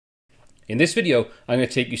In this video, I'm going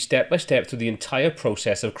to take you step by step through the entire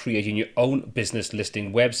process of creating your own business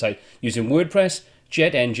listing website using WordPress,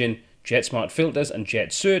 JetEngine, JetSmart Filters, and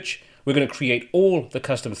JetSearch. We're going to create all the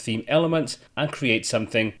custom theme elements and create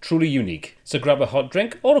something truly unique. So grab a hot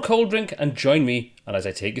drink or a cold drink and join me as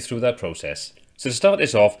I take you through that process. So to start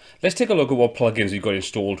this off, let's take a look at what plugins we've got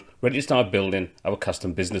installed, ready to start building our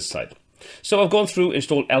custom business site. So I've gone through,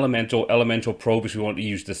 installed Elementor Pro because we want to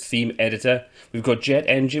use the theme editor. We've got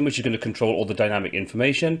JetEngine, which is going to control all the dynamic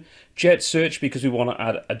information. JetSearch because we want to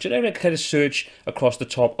add a generic kind of search across the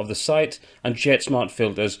top of the site. And JetSmart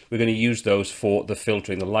Filters, we're going to use those for the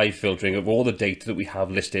filtering, the live filtering of all the data that we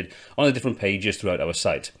have listed on the different pages throughout our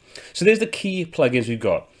site. So there's the key plugins we've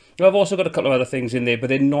got. Now, I've also got a couple of other things in there, but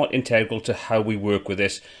they're not integral to how we work with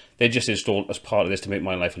this. They're just installed as part of this to make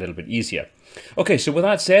my life a little bit easier. Okay, so with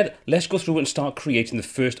that said, let's go through and start creating the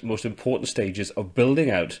first most important stages of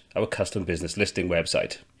building out our custom business listing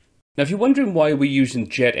website. Now, if you're wondering why we're using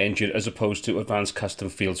JetEngine as opposed to Advanced Custom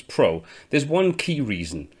Fields Pro, there's one key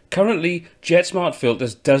reason. Currently, JetSmart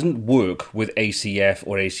Filters doesn't work with ACF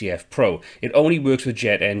or ACF Pro. It only works with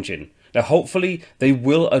JetEngine. Now, hopefully, they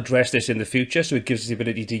will address this in the future, so it gives us the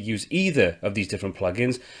ability to use either of these different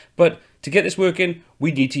plugins. But to get this working,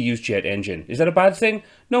 we need to use JetEngine. Is that a bad thing?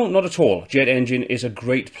 No, not at all. JetEngine is a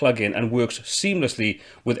great plugin and works seamlessly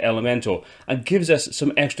with Elementor and gives us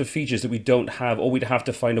some extra features that we don't have, or we'd have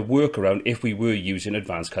to find a workaround if we were using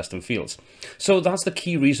Advanced Custom Fields. So that's the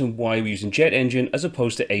key reason why we're using JetEngine as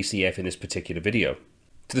opposed to ACF in this particular video.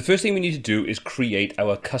 So the first thing we need to do is create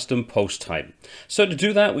our custom post type. So to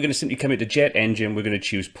do that, we're going to simply come into JetEngine. We're going to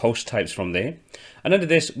choose post types from there. And under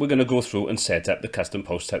this, we're going to go through and set up the custom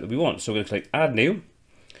post type that we want. So we're going to click add new.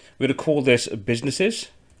 We're going to call this businesses.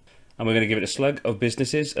 And we're going to give it a slug of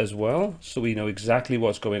businesses as well, so we know exactly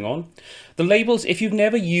what's going on. The labels, if you've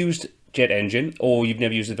never used JetEngine or you've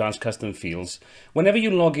never used Advanced Custom Fields, whenever you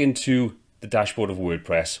log into the dashboard of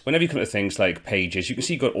WordPress, whenever you come to things like pages, you can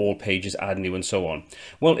see you've got all pages, add new, and so on.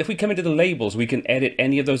 Well, if we come into the labels, we can edit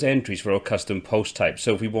any of those entries for our custom post type.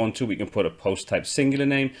 So if we want to, we can put a post type singular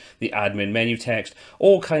name, the admin menu text,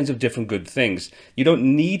 all kinds of different good things. You don't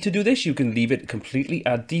need to do this. You can leave it completely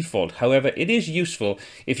at default. However, it is useful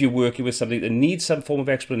if you're working with something that needs some form of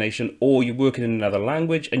explanation, or you're working in another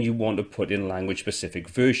language and you want to put in language specific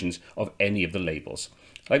versions of any of the labels.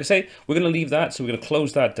 Like I say, we're going to leave that. So we're going to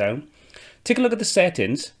close that down. Take a look at the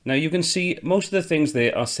settings. Now you can see most of the things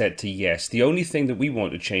there are set to yes. The only thing that we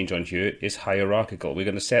want to change on here is hierarchical. We're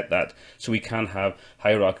going to set that so we can have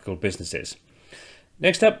hierarchical businesses.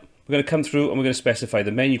 Next up, we're going to come through and we're going to specify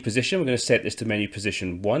the menu position. We're going to set this to menu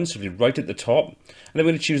position 1, so we'll be right at the top. And then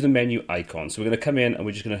we're going to choose the menu icon. So we're going to come in and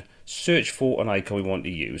we're just going to search for an icon we want to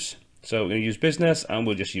use. So we're going to use business and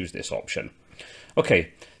we'll just use this option.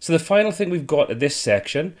 Okay, so the final thing we've got at this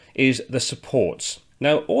section is the supports.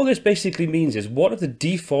 Now, all this basically means is what are the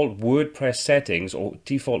default WordPress settings or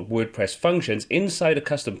default WordPress functions inside a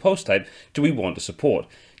custom post type do we want to support?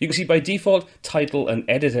 You can see by default, title and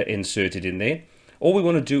editor inserted in there. All we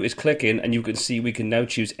want to do is click in and you can see we can now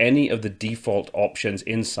choose any of the default options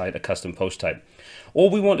inside a custom post type. All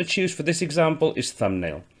we want to choose for this example is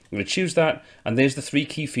thumbnail. I'm going to choose that, and there's the 3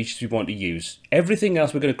 key features we want to use. Everything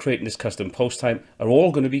else we're going to create in this custom post type are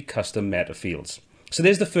all going to be custom meta fields. So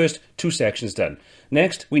there's the first 2 sections done.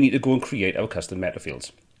 Next, we need to go and create our custom meta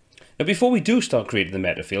fields. Now, before we do start creating the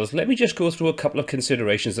meta fields, let me just go through a couple of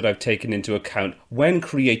considerations that I've taken into account when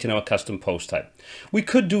creating our custom post type. We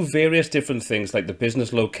could do various different things like the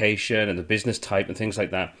business location and the business type and things like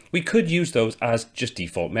that. We could use those as just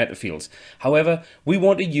default meta fields. However, we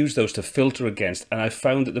want to use those to filter against, and I've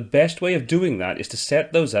found that the best way of doing that is to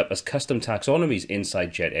set those up as custom taxonomies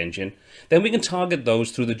inside JetEngine. Then we can target those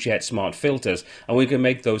through the JetSmart filters, and we can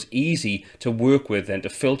make those easy to work with and to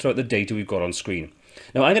filter out the data we've got on screen.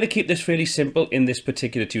 Now, I'm going to keep this fairly simple in this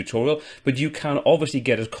particular tutorial, but you can obviously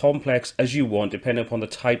get as complex as you want depending upon the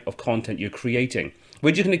type of content you're creating.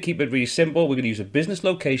 We're just going to keep it really simple. We're going to use a business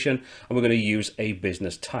location and we're going to use a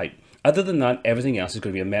business type. Other than that, everything else is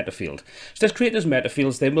going to be a meta field. So let's create those meta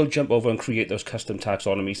fields, then we'll jump over and create those custom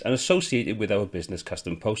taxonomies and associate it with our business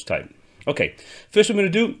custom post type. Okay, first what I'm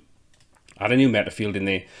going to do, add a new meta field in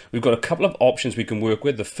there. We've got a couple of options we can work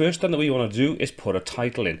with. The first one that we want to do is put a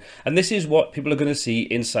title in. And this is what people are going to see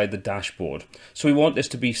inside the dashboard. So we want this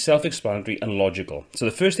to be self-explanatory and logical. So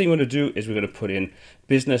the first thing we're going to do is we're going to put in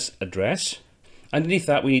business address. Underneath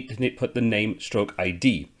that, we need to put the name stroke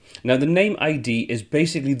ID. Now the name ID is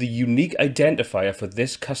basically the unique identifier for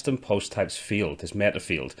this custom post types field, this meta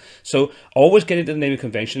field. So always get into the naming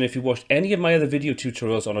convention. If you watched any of my other video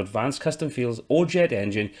tutorials on advanced custom fields or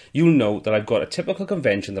JetEngine, you'll know that I've got a typical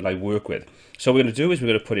convention that I work with. So what we're going to do is we're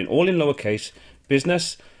going to put in all in lowercase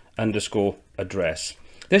business underscore address.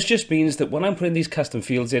 This just means that when I'm putting these custom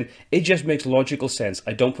fields in, it just makes logical sense.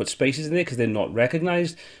 I don't put spaces in there because they're not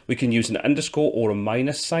recognized. We can use an underscore or a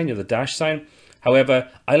minus sign or the dash sign. However,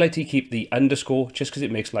 I like to keep the underscore just because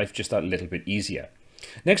it makes life just that little bit easier.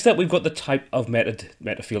 Next up, we've got the type of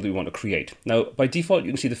meta field we want to create. Now, by default, you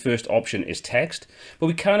can see the first option is text, but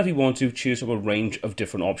we can, if we want to, choose from a range of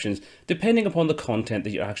different options depending upon the content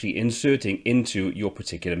that you're actually inserting into your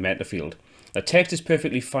particular meta field. Now, text is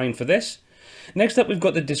perfectly fine for this. Next up, we've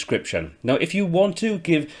got the description. Now, if you want to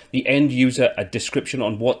give the end user a description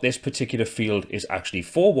on what this particular field is actually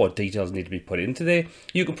for, what details need to be put into there,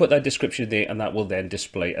 you can put that description there and that will then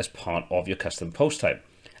display as part of your custom post type.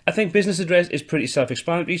 I think business address is pretty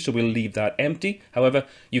self-explanatory, so we'll leave that empty. However,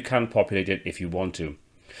 you can populate it if you want to.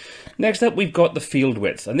 Next up, we've got the field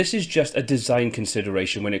width, and this is just a design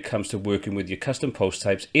consideration when it comes to working with your custom post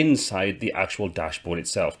types inside the actual dashboard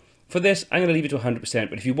itself. For this, I'm going to leave it to 100%,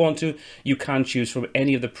 but if you want to, you can choose from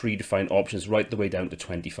any of the predefined options right the way down to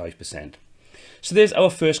 25%. So there's our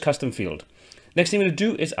first custom field. Next thing we're going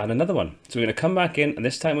to do is add another one. So we're going to come back in, and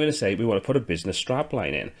this time we're going to say we want to put a business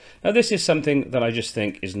strapline in. Now this is something that I just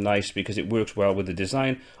think is nice because it works well with the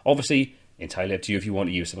design. Obviously, entirely up to you if you want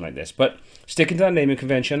to use something like this, but sticking to that naming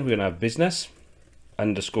convention, we're going to have business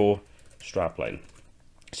underscore strapline.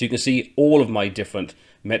 So you can see all of my different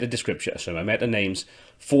meta description, so my meta names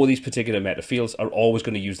for these particular meta fields are always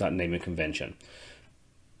going to use that naming convention.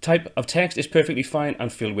 Type of text is perfectly fine,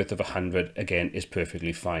 and field width of 100 again is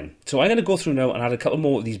perfectly fine. So I'm going to go through now and add a couple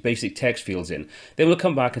more of these basic text fields in. Then we'll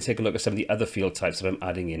come back and take a look at some of the other field types that I'm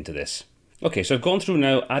adding into this. Okay, so I've gone through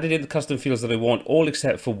now, added in the custom fields that I want, all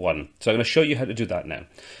except for one. So I'm going to show you how to do that now.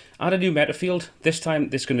 Add a new meta field. This time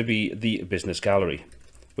this is going to be the business gallery,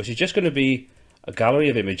 which is just going to be a gallery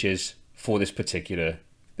of images for this particular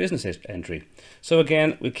business entry. So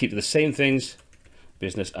again, we'll keep the same things,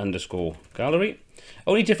 business underscore gallery.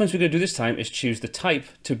 Only difference we're going to do this time is choose the type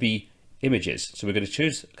to be images. So we're going to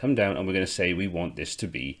choose, come down, and we're going to say we want this to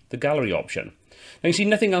be the gallery option. Now you see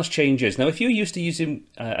nothing else changes. Now if you're used to using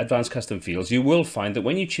advanced custom fields, you will find that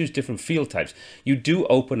when you choose different field types, you do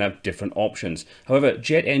open up different options. However,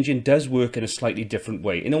 JetEngine does work in a slightly different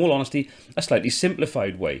way. In all honesty, a slightly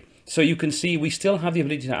simplified way. So you can see we still have the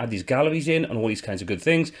ability to add these galleries in and all these kinds of good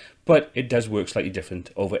things, but it does work slightly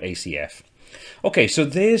different over ACF. Okay, so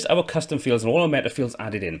there's our custom fields and all our meta fields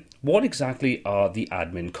added in. What exactly are the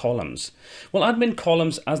admin columns? Well, admin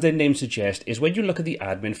columns, as their name suggests, is when you look at the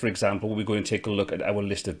admin, for example, when we're going to take a look at our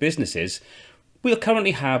list of businesses, we'll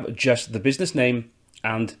currently have just the business name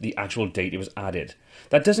and the actual date it was added.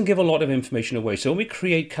 That doesn't give a lot of information away. So when we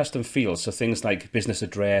create custom fields, so things like business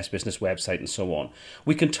address, business website, and so on,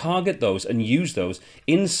 we can target those and use those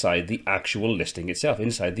inside the actual listing itself,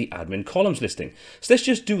 inside the admin columns listing. So let's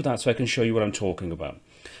just do that so I can show you what I'm talking about.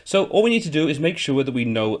 So all we need to do is make sure that we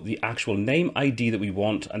know the actual name ID that we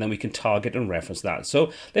want, and then we can target and reference that.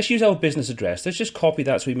 So let's use our business address. Let's just copy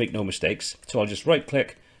that so we make no mistakes. So I'll just right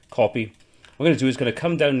click, copy. What we're going to do is going to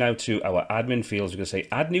come down now to our admin fields. We're going to say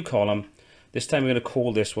add new column. This time we're going to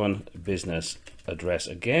call this one business address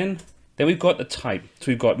again. Then we've got the type.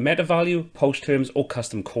 So we've got meta value, post terms, or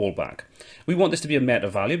custom callback. We want this to be a meta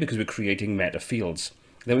value because we're creating meta fields.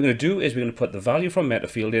 Then what we're going to do is we're going to put the value from meta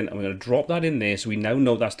field in, and we're going to drop that in there so we now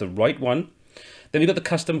know that's the right one. Then we've got the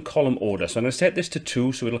custom column order. So I'm going to set this to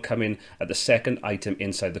 2 so it'll come in at the second item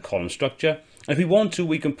inside the column structure. And if we want to,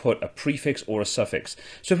 we can put a prefix or a suffix.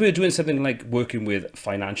 So if we were doing something like working with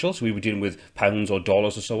financials, we were dealing with pounds or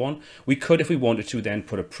dollars or so on, we could, if we wanted to, then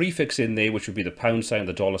put a prefix in there, which would be the pound sign,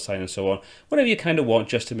 the dollar sign, and so on, whatever you kind of want,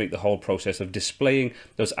 just to make the whole process of displaying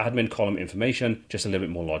those admin column information just a little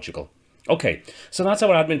bit more logical. Okay, so that's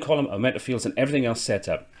our admin column, our meta fields, and everything else set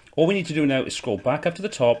up. All we need to do now is scroll back up to the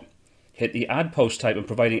top, hit the add post type, and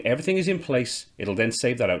providing everything is in place, it'll then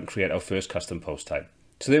save that out and create our first custom post type.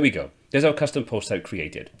 So there we go. There's our custom post type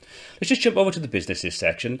created. Let's just jump over to the businesses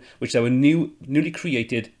section, which is our newly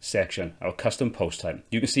created section, our custom post type.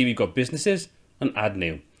 You can see we've got businesses and add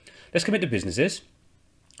new. Let's come into businesses.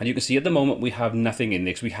 And you can see at the moment we have nothing in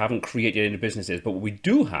this. We haven't created any businesses, but what we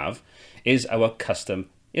do have is our custom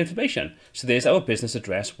information. So there's our business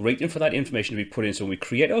address, waiting for that information to be put in. So when we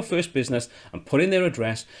create our first business and put in their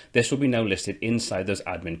address, this will be now listed inside those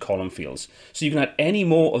admin column fields. So you can add any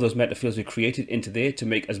more of those meta fields we created into there to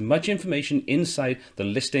make as much information inside the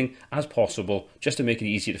listing as possible, just to make it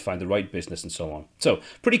easy to find the right business and so on. So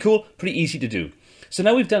pretty cool, pretty easy to do. So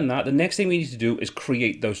now we've done that, the next thing we need to do is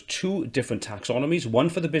create those two different taxonomies, one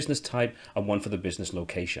for the business type and one for the business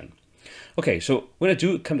location. Okay, so we're going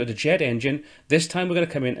to come to the JetEngine. This time we're going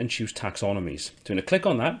to come in and choose taxonomies. So I'm going to click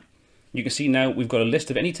on that. You can see now we've got a list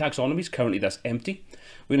of any taxonomies. Currently that's empty.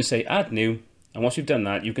 We're going to say add new. And once we've done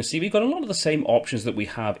that, you can see we've got a lot of the same options that we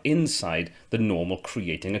have inside the normal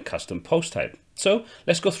creating a custom post type. So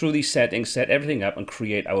let's go through these settings, set everything up and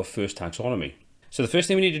create our first taxonomy. So the first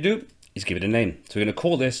thing we need to do is give it a name. So we're going to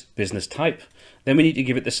call this business type. Then we need to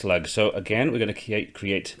give it the slug. So again, we're going to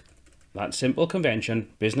create that simple convention,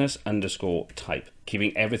 business underscore type,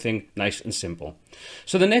 keeping everything nice and simple.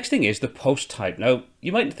 So the next thing is the post type. Now,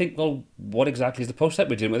 you might think, well, what exactly is the post type?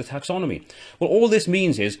 We're dealing with a taxonomy. Well, all this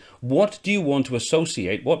means is, what do you want to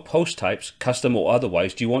associate, what post types, custom or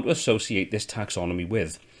otherwise, do you want to associate this taxonomy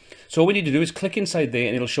with? So all we need to do is click inside there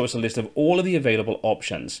and it'll show us a list of all of the available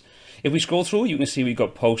options. If we scroll through, you can see we've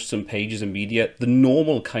got posts and pages and media, the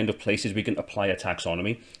normal kind of places we can apply a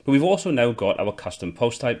taxonomy, but we've also now got our custom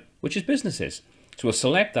post type, which is businesses. So we'll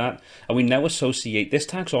select that and we now associate this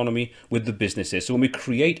taxonomy with the businesses. So when we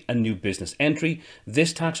create a new business entry,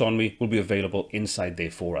 this taxonomy will be available inside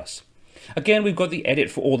there for us. Again, we've got the edit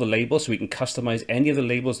for all the labels, so we can customize any of the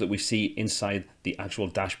labels that we see inside the actual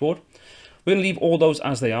dashboard. We're going to leave all those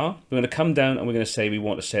as they are. We're going to come down and we're going to say we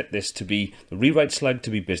want to set this to be the rewrite slug to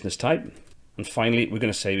be business type. And finally, we're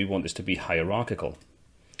going to say we want this to be hierarchical.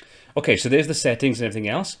 Okay, so there's the settings and everything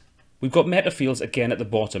else. We've got meta fields again at the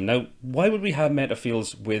bottom. Now, why would we have meta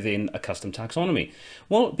fields within a custom taxonomy?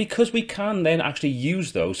 Well, because we can then actually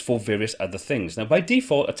use those for various other things. Now, by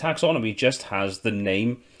default, a taxonomy just has the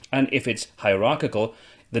name, and if it's hierarchical,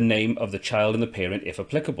 the name of the child and the parent if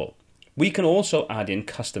applicable. We can also add in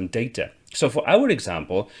custom data. So for our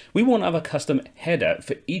example, we want to have a custom header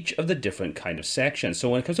for each of the different kind of sections. So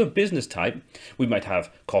when it comes to a business type, we might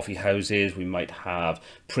have coffee houses, we might have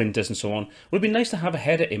printers and so on. Well, it'd be nice to have a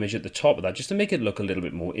header image at the top of that just to make it look a little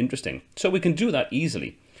bit more interesting. So we can do that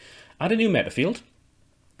easily. Add a new meta field.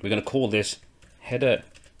 We're going to call this header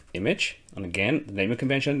image. And again, the name of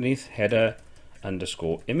convention underneath header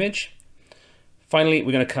underscore image. Finally,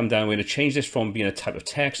 we're going to come down, we're going to change this from being a type of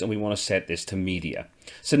text and we want to set this to media.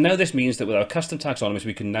 So now this means that with our custom taxonomies,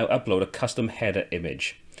 we can now upload a custom header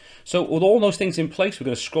image. So with all those things in place, we're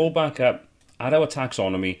going to scroll back up, add our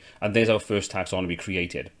taxonomy, and there's our first taxonomy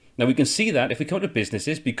created. Now we can see that if we come to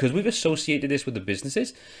businesses, because we've associated this with the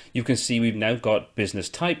businesses, you can see we've now got business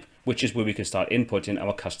type, which is where we can start inputting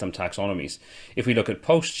our custom taxonomies. If we look at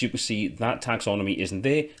posts, you can see that taxonomy isn't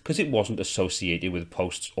there because it wasn't associated with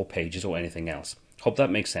posts or pages or anything else. Hope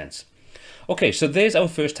that makes sense. Okay, so there's our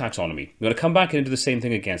first taxonomy. We're going to come back and do the same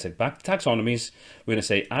thing again. So back to taxonomies, we're going to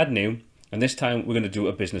say add new, and this time we're going to do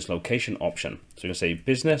a business location option. So we're going to say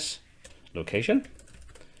business location.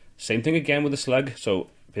 Same thing again with the slug. So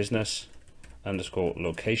business underscore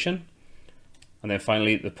location. And then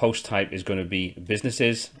finally, the post type is going to be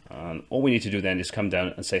businesses. And all we need to do then is come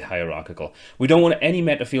down and say hierarchical. We don't want any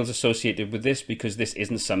meta fields associated with this because this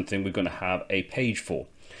isn't something we're going to have a page for.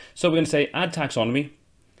 So we're going to say add taxonomy.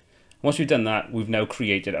 Once we've done that, we've now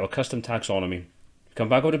created our custom taxonomy. Come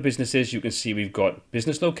back over to businesses, you can see we've got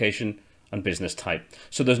business location and business type.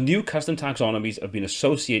 So those new custom taxonomies have been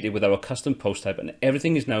associated with our custom post type, and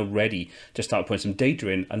everything is now ready to start putting some data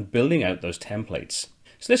in and building out those templates.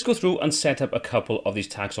 So let's go through and set up a couple of these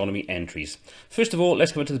taxonomy entries. First of all,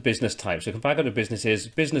 let's go into the business type. So come back over to businesses,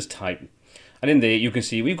 business type. And in there, you can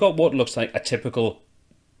see we've got what looks like a typical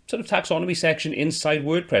sort of taxonomy section inside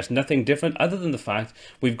WordPress. Nothing different other than the fact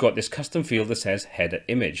we've got this custom field that says header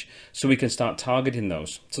image. So we can start targeting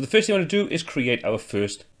those. So the first thing I want to do is create our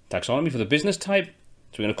first taxonomy for the business type.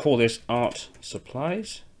 So we're going to call this art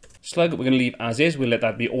supplies. Slug, we're going to leave as is. We'll let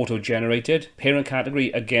that be auto-generated. Parent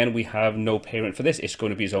category, again, we have no parent for this. It's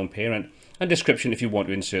going to be its own parent. And description, if you want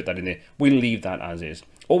to insert that in there, we'll leave that as is.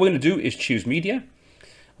 All we're going to do is choose media.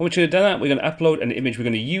 Once we've done that, we're going to upload an image we're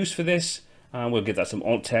going to use for this. And we'll give that some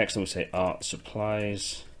alt text and we'll say art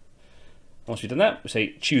supplies. Once we've done that, we'll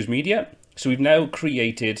say choose media. So we've now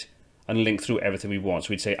created and linked through everything we want. So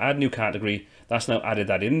we'd say add new category. That's now added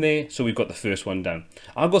that in there. So we've got the first one down.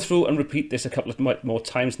 I'll go through and repeat this a couple of more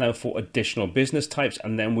times now for additional business types,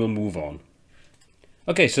 and then we'll move on.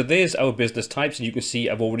 Okay, so there's our business types, and you can see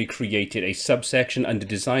I've already created a subsection under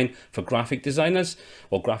design for graphic designers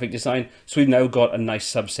or graphic design. So we've now got a nice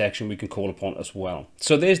subsection we can call upon as well.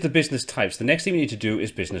 So there's the business types. The next thing we need to do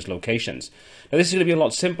is business locations. Now this is going to be a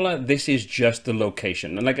lot simpler. This is just the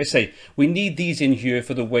location. And like I say, we need these in here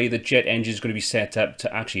for the way that JetEngine is going to be set up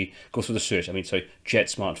to actually go through the search. Jet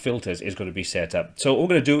Smart Filters is going to be set up. So all we're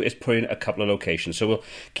going to do is put in a couple of locations. So we'll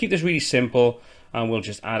keep this really simple. And we'll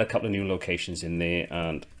just add a couple of new locations in there,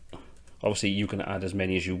 and obviously you can add as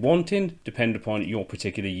many as you want in, depending upon your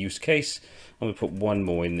particular use case. And we'll put one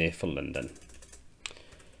more in there for London.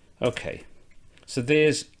 Okay, so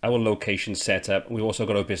there's our location setup. We've also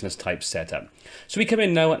got our business type set up. So we come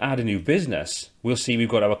in now and add a new business. We'll see we've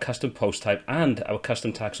got our custom post type and our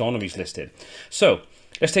custom taxonomies listed. So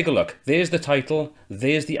let's take a look. There's the title.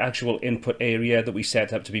 There's the actual input area that we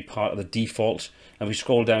set up to be part of the default. And if we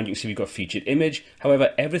scroll down, you can see we've got featured image.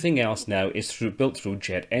 However, everything else now is built through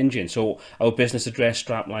JetEngine. So our business address,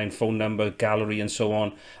 strapline, phone number, gallery, and so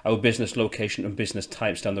on, our business location and business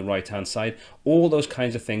types down the right-hand side, all those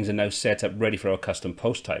kinds of things are now set up ready for our custom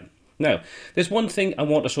post type. Now, there's one thing I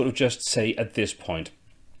want to sort of just say at this point.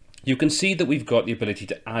 You can see that we've got the ability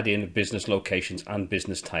to add in business locations and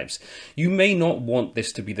business types. You may not want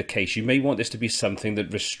this to be the case. You may want this to be something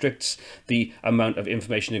that restricts the amount of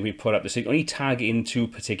information that we put up. So you only tag into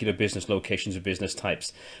particular business locations or business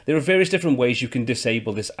types. There are various different ways you can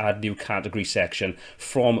disable this add new category section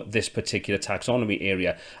from this particular taxonomy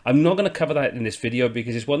area. I'm not going to cover that in this video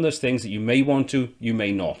because it's one of those things that you may want to, you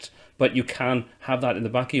may not. But you can have that in the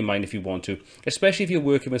back of your mind if you want to, especially if you're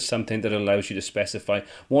working with something that allows you to specify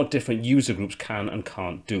what different user groups can and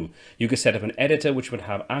can't do. You can set up an editor which would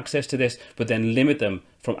have access to this, but then limit them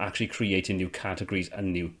from actually creating new categories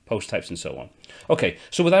and new post types and so on. Okay,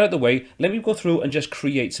 so with that out of the way, let me go through and just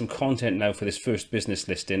create some content now for this first business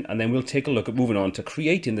listing, and then we'll take a look at moving on to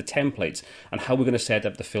creating the templates and how we're going to set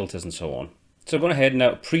up the filters and so on. So I've gone ahead and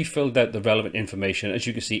now pre-filled out the relevant information. As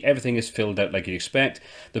you can see, everything is filled out like you'd expect.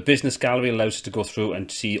 The business gallery allows us to go through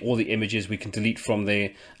and see all the images. We can delete from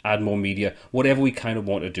there, add more media, whatever we kind of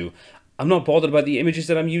want to do. I'm not bothered about the images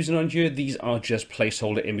that I'm using on here. These are just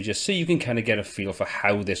placeholder images, so you can kind of get a feel for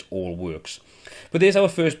how this all works. But there's our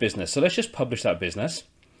first business. So let's just publish that business.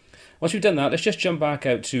 Once we've done that, let's just jump back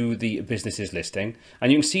out to the businesses listing.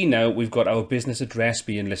 And you can see now we've got our business address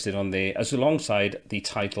being listed on there as alongside the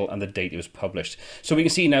title and the date it was published. So we can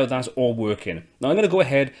see now that's all working. Now I'm going to go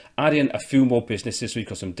ahead, add in a few more businesses so we've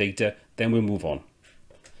got some data, then we'll move on.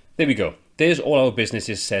 There we go. There's all our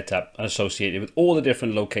businesses set up and associated with all the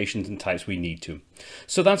different locations and types we need to.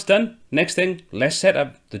 So that's done. Next thing, let's set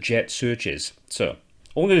up the Jet searches. So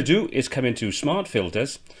all we're going to do is come into Smart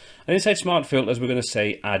Filters, and inside Smart Filters we're going to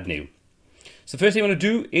say Add New. So the first thing I'm going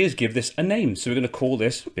to do is give this a name. So we're going to call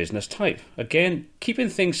this business type. Again, keeping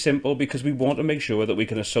things simple because we want to make sure that we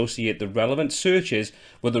can associate the relevant searches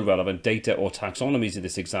with the relevant data or taxonomies in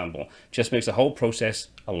this example. Just makes the whole process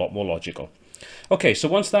a lot more logical. Okay, so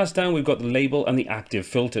once that's done, we've got the label and the active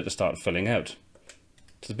filter to start filling out.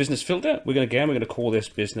 So the business filter, we're going to call this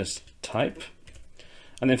business type.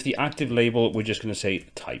 And then for the active label, we're just going to say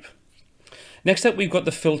type. Next up, we've got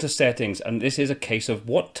the filter settings, and this is a case of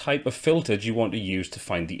what type of filter do you want to use to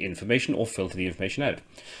find the information or filter the information out.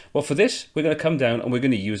 Well, for this, we're going to come down and we're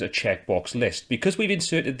going to use a checkbox list. Because we've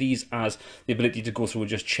inserted these as the ability to go through and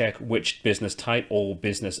just check which business type or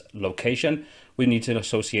business location, we need to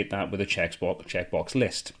associate that with a checkbox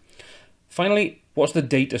list. Finally, what's the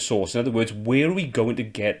data source? In other words, where are we going to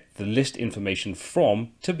get the list information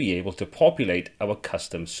from to be able to populate our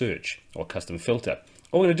custom search or custom filter?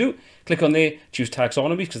 All we're going to do, click on there, choose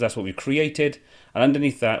taxonomies because that's what we created. And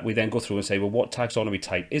underneath that, we then go through and say, well, what taxonomy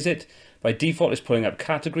type is it? By default, it's pulling up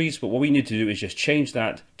categories, but what we need to do is just change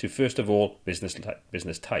that to, first of all, business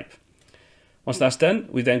type. Once that's done,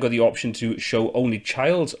 we've then got the option to show only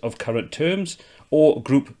childs of current terms or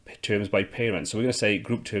group terms by parents. So we're going to say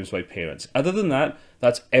group terms by parents. Other than that,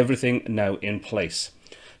 that's everything now in place.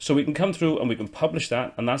 So we can come through and we can publish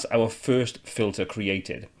that, and that's our first filter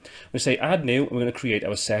created. We say add new, and we're going to create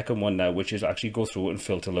our second one now, which is actually go through and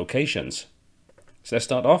filter locations. So let's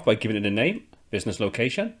start off by giving it a name, business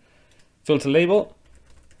location, filter label,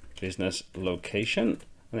 business location,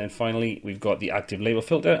 and then finally we've got the active label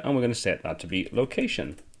filter, and we're going to set that to be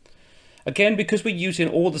location. Again, because we're using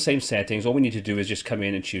all the same settings, all we need to do is just come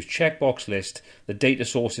in and choose checkbox list. The data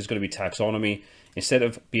source is going to be taxonomy. Instead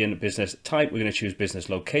of being business type, we're going to choose business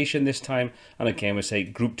location this time. And again, we'll say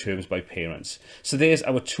group terms by parents. So there's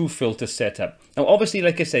our 2 filters set up. Now, obviously,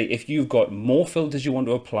 like I say, if you've got more filters you want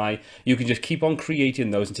to apply, you can just keep on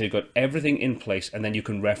creating those until you've got everything in place, and then you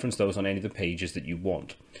can reference those on any of the pages that you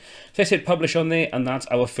want. So I hit publish on there, and that's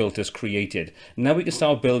our filters created. Now we can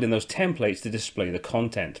start building those templates to display the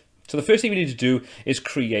content. So the first thing we need to do is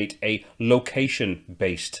create a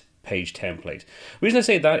location-based page template. The reason I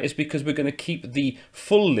say that is because we're going to keep the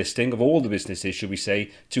full listing of all the businesses, should we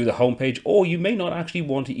say, to the homepage, or you may not actually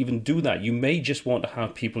want to even do that. You may just want to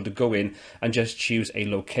have people to go in and just choose a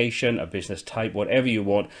location, a business type, whatever you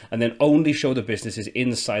want, and then only show the businesses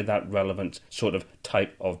inside that relevant sort of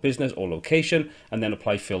type of business or location, and then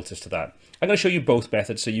apply filters to that. I'm going to show you both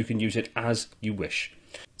methods so you can use it as you wish.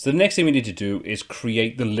 So the next thing we need to do is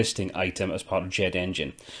create the listing item as part of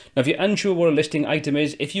JetEngine. Now, if you're unsure what a listing item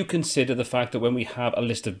is, if you consider the fact that when we have a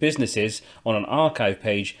list of businesses on an archive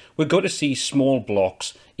page, we're going to see small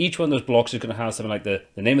blocks. Each one of those blocks is going to have something like the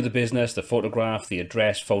name of the business, the photograph, the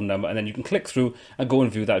address, phone number, and then you can click through and go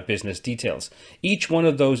and view that business details. Each one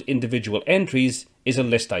of those individual entries is a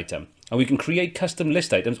list item, and we can create custom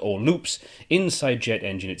list items or loops inside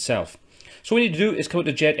JetEngine itself. So what we need to do is come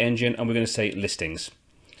to JetEngine, and we're going to say listings.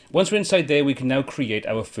 Once we're inside there, we can now create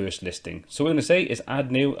our first listing. So what we're going to say is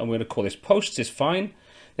add new, and we're going to call this posts is fine.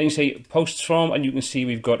 Then you say posts from, and you can see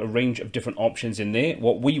we've got a range of different options in there.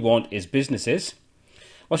 What we want is businesses.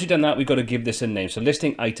 Once we've done that, we've got to give this a name. So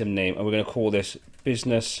listing item name, and we're going to call this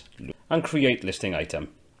business and create listing item.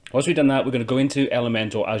 Once we've done that, we're going to go into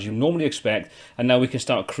Elementor as you normally expect, and now we can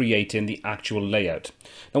start creating the actual layout.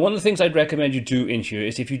 Now, one of the things I'd recommend you do in here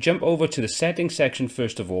is if you jump over to the settings section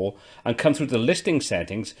first of all and come through the listing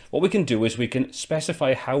settings, what we can do is we can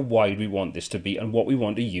specify how wide we want this to be and what we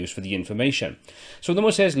want to use for the information. So the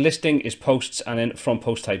one says listing is posts and then from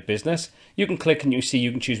post type business. You can click and you see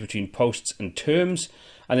you can choose between posts and terms.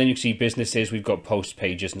 And then you can see businesses, we've got post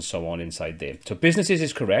pages and so on inside there. So businesses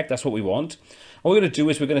is correct, that's what we want. What we're going to do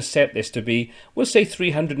is we're going to set this to be, we'll say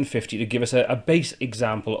 350 to give us a base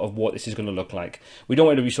example of what this is going to look like. We don't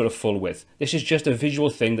want it to be sort of full width. This is just a visual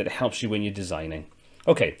thing that helps you when you're designing.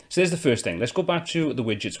 Okay, so there's the first thing. Let's go back to the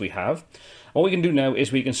widgets we have. What we can do now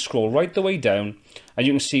is we can scroll right the way down, and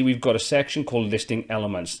you can see we've got a section called listing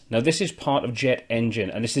elements. Now this is part of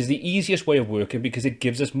JetEngine, and this is the easiest way of working because it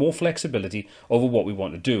gives us more flexibility over what we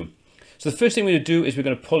want to do. So the first thing we're going to do is we're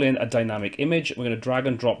going to pull in a dynamic image. We're going to drag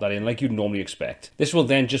and drop that in like you'd normally expect. This will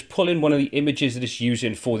then just pull in one of the images that it's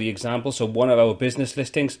using for the example. So one of our business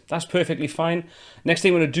listings, that's perfectly fine. Next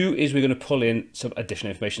thing we're going to do is we're going to pull in some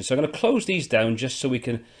additional information. So I'm going to close these down just so we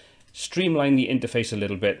can streamline the interface a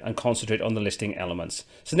little bit and concentrate on the listing elements.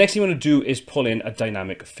 So next thing we're going to do is pull in a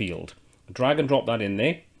dynamic field. Drag and drop that in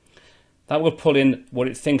there. That will pull in what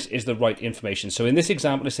it thinks is the right information. So in this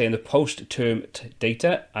example, it's saying the post term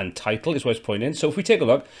data and title is what it's pulling in. So if we take a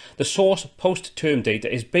look, the source post term data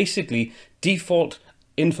is basically default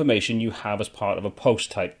information you have as part of a post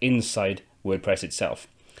type inside WordPress itself.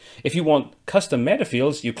 If you want custom meta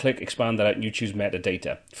fields, you click expand that out and you choose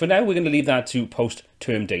metadata. For now, we're going to leave that to post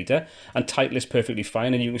term data, and title is perfectly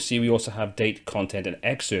fine. And you can see we also have date, content, and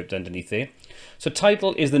excerpt underneath there. So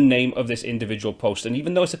title is the name of this individual post, and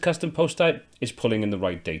even though it's a custom post type, it's pulling in the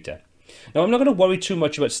right data. Now, I'm not going to worry too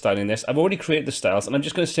much about styling this. I've already created the styles, and I'm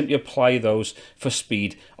just going to simply apply those for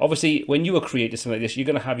speed. Obviously, when you are creating something like this, you're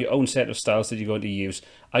going to have your own set of styles that you're going to use.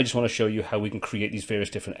 I just want to show you how we can create these various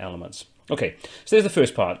different elements. Okay, so there's the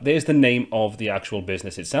first part. There's the name of the actual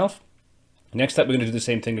business itself. Next up, we're going to do the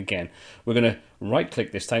same thing again. We're going to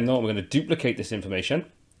right-click this time, though, and we're going to duplicate this information,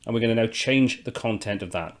 and we're going to now change the content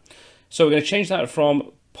of that. So we're going to change that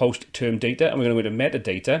from post term data, and we're going to go to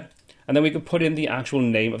metadata. And then we can put in the actual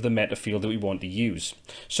name of the meta field that we want to use.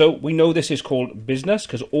 So we know this is called business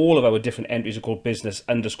because all of our different entries are called business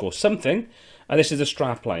underscore something. And this is a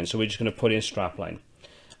strapline. So we're just going to put in strapline.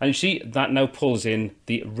 And you see that now pulls in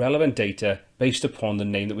the relevant data based upon the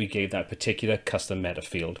name that we gave that particular custom meta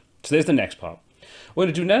field. So there's the next part. What we're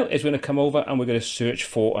going to do now is we're going to come over and we're going to search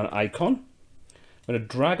for an icon. We're going to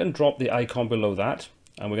drag and drop the icon below that.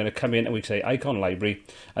 And we're going to come in and we say icon library.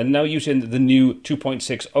 And now using the new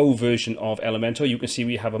 2.60 version of Elementor, you can see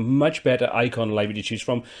we have a much better icon library to choose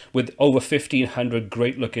from with over 1,500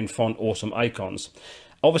 great looking font awesome icons.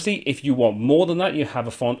 Obviously, if you want more than that, you have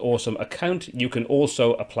a Font Awesome account. You can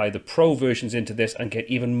also apply the pro versions into this and get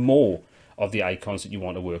even more of the icons that you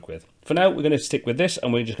want to work with. For now, we're going to stick with this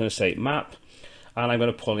and we're just going to say map. And I'm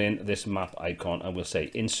going to pull in this map icon and we'll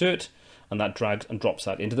say insert. And that drags and drops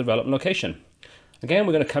that into the relevant location. Again,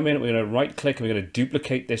 we're going to come in, we're going to right click, and we're going to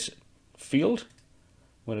duplicate this field.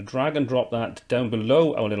 We're going to drag and drop that down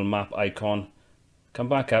below our little map icon. Come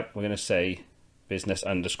back up, we're going to say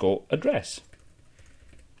business_address.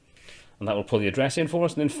 And that will pull the address in for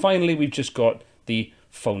us. And then finally, we've just got the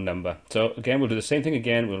phone number. So again, we'll do the same thing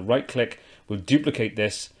again. We'll right click, we'll duplicate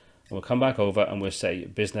this, and we'll come back over and we'll say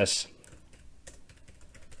business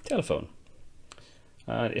telephone.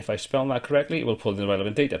 And if I spell that correctly, it will pull in the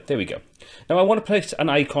relevant data. There we go. Now I want to place an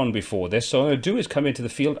icon before this. So what I'm going to do is come into the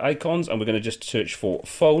field icons, and we're going to just search for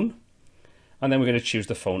phone. And then we're going to choose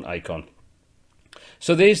the phone icon.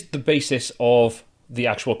 So there's the basis of the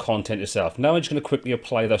actual content itself. Now I'm just going to quickly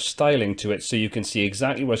apply the styling to it so you can see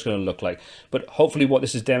exactly what it's going to look like. But hopefully what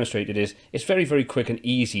this has demonstrated is it's very, very quick and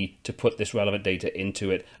easy to put this relevant data into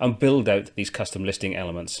it and build out these custom listing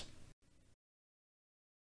elements.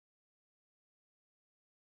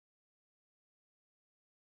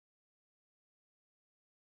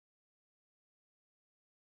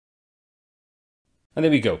 And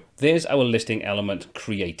there we go. There's our listing element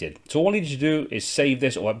created. So all I need to do is save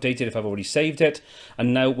this or update it if I've already saved it.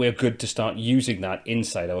 And now we're good to start using that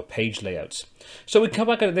inside our page layouts. So we come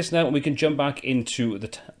back out of this now, and we can jump back into the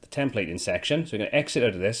templating section. So we're going to exit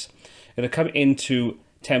out of this. We're going to come into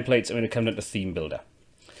templates, and we're going to come down to theme builder.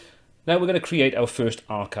 Now we're going to create our first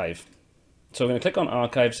archive. So we're going to click on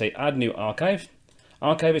archive, say add new archive.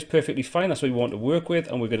 Archive is perfectly fine. That's what we want to work with.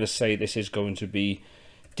 And we're going to say this is going to be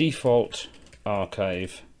default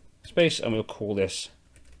archive space, and we'll call this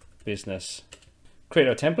business. Create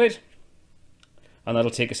our template, and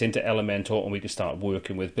that'll take us into Elementor, and we can start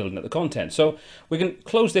working with building up the content. So we can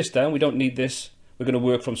close this down. We don't need this. We're going to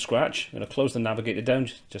work from scratch. I'm going to close the navigator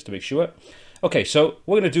down just to make sure. Okay, so what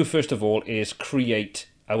we're going to do first of all is create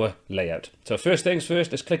our layout. So first things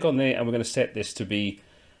first, let's click on there, and we're going to set this to be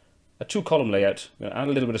a 2-column layout. We're going to add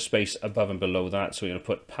a little bit of space above and below that. So we're going to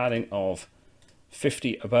put padding of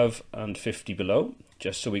 50 above and 50 below,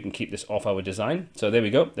 just so we can keep this off our design. So there we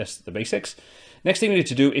go, that's the basics. Next thing we need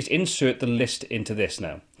to do is insert the list into this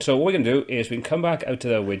now. So what we're going to do is we can come back out to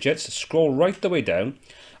the widgets, scroll right the way down,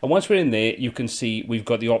 and once we're in there, you can see we've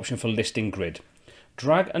got the option for listing grid.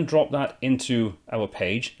 Drag and drop that into our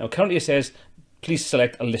page. Now currently it says, please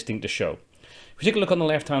select a listing to show. If we take a look on the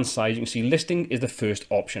left hand side, you can see listing is the first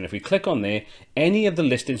option. If we click on there, any of the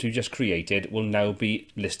listings we've just created will now be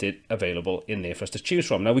listed available in there for us to choose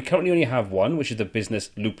from. Now we currently only have one, which is the business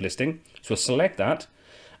loop listing. So we'll select that,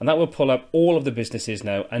 and that will pull up all of the businesses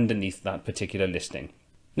now underneath that particular listing.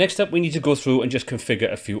 Next up, we need to go through and just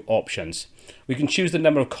configure a few options. We can choose the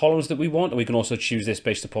number of columns that we want, and we can also choose this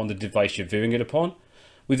based upon the device you're viewing it upon.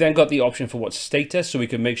 We've then got the option for what status, so we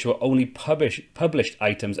can make sure only published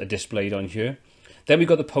items are displayed on here. Then we've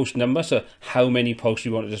got the post number, so how many posts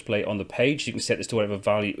we want to display on the page. You can set this to whatever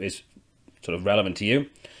value is sort of relevant to you.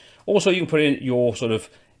 Also, you can put in your sort of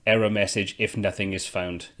error message if nothing is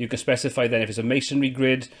found. You can specify then if it's a masonry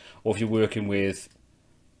grid or if you're working with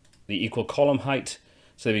the equal column height.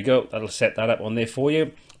 So there we go, that'll set that up on there for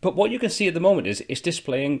you. But what you can see at the moment is it's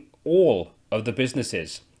displaying all of the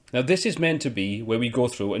businesses. Now this is meant to be where we go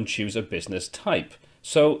through and choose a business type.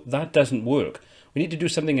 So that doesn't work. We need to do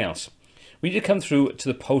something else. We need to come through to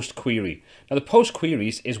the post query. Now the post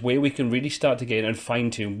queries is where we can really start to get and fine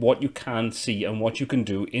tune what you can see and what you can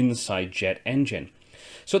do inside JetEngine.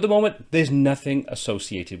 So at the moment, there's nothing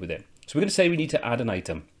associated with it. So we're going to say we need to add an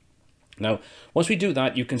item. Now, once we do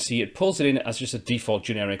that, you can see it pulls it in as just a default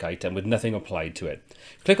generic item with nothing applied to it.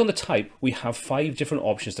 Click on the type, we have 5 different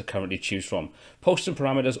options to currently choose from. Post and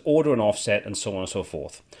parameters, order and offset, and so on and so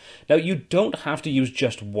forth. Now, you don't have to use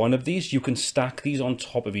just one of these. You can stack these on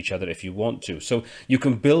top of each other if you want to. So you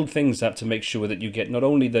can build things up to make sure that you get not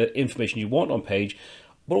only the information you want on page,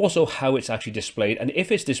 but also how it's actually displayed, and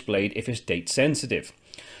if it's displayed, if it's date sensitive.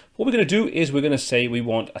 What we're going to do is we're going to say we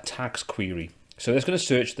want a tax query. So that's going to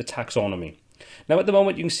search the taxonomy. Now at the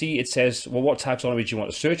moment you can see it says, well, what taxonomy do you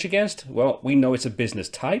want to search against? Well, we know it's a business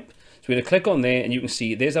type. So we're going to click on there and you can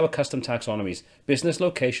see there's our custom taxonomies, business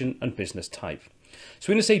location and business type. So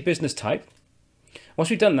we're going to say business type. Once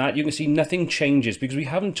we've done that, you can see nothing changes because we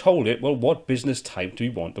haven't told it, well, what business type do we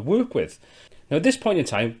want to work with? Now at this point in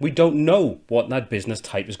time, we don't know what that business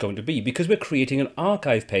type is going to be because we're creating an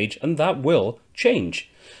archive page and that will change.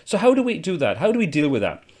 So how do we do that? How do we deal with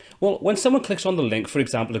that? Well, when someone clicks on the link, for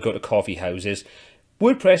example, to go to coffee houses,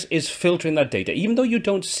 WordPress is filtering that data. Even though you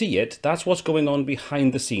don't see it, that's what's going on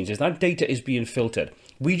behind the scenes, is that data is being filtered.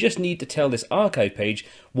 We just need to tell this archive page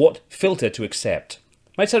what filter to accept.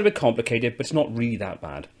 Might sound a bit complicated, but it's not really that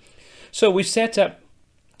bad. So we set up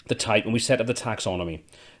the type and we set up the taxonomy.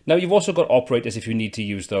 Now you've also got operators if you need to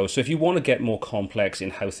use those. So if you want to get more complex in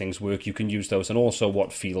how things work, you can use those, and also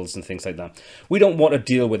what fields and things like that. We don't want to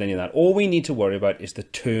deal with any of that. All we need to worry about is the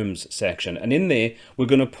terms section. And in there, we're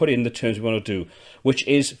going to put in the terms we want to do, which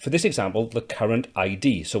is, for this example, the current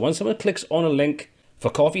ID. So when someone clicks on a link for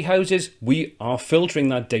coffee houses, we are filtering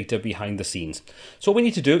that data behind the scenes. So what we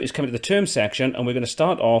need to do is come into the terms section, and we're going to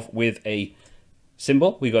start off with a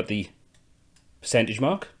symbol. We got the percentage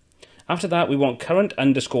mark. After that, we want current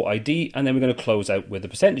underscore ID, and then we're going to close out with the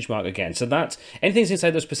percentage mark again. So that anything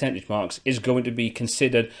inside those percentage marks is going to be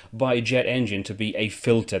considered by JetEngine to be a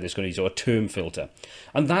filter that's going to use, or a term filter.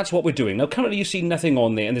 And that's what we're doing. Now, currently you see nothing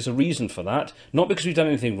on there, and there's a reason for that. Not because we've done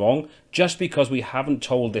anything wrong, just because we haven't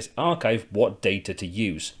told this archive what data to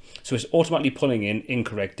use. So it's automatically pulling in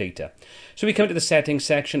incorrect data. So we come to the settings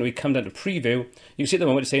section, we come down to preview. You can see at the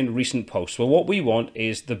moment it's saying recent posts. Well, what we want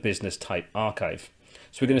is the business type archive.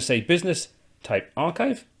 So we're going to say business type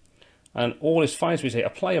archive, and all is fine. So we say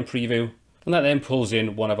apply and preview, and that then pulls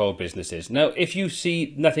in one of our businesses. Now, if you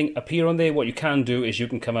see nothing appear on there, what you can do is you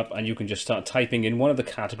can come up and you can just start typing in one of the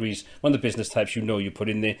categories, one of the business types you put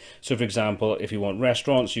in there. So for example, if you want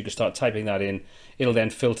restaurants, you can start typing that in. It'll then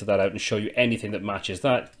filter that out and show you anything that matches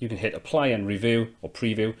that. You can hit apply and review or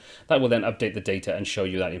preview. That will then update the data and show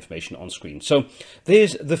you that information on screen. So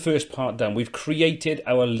there's the first part done. We've created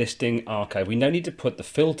our listing archive. We now need to put the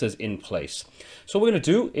filters in place. So what we're going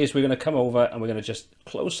to do is we're going to come over and we're going to just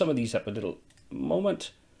close some of these up a little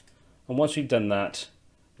moment. And once we've done that,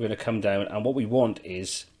 we're going to come down, and what we want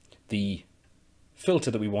is the filter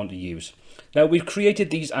that we want to use. Now, we've created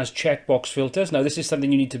these as checkbox filters. Now, this is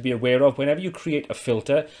something you need to be aware of. Whenever you create a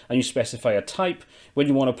filter and you specify a type, when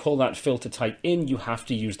you want to pull that filter type in, you have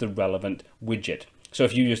to use the relevant widget. So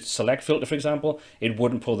if you used select filter, for example, it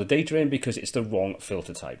wouldn't pull the data in because it's the wrong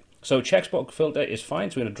filter type. So checkbox filter is fine.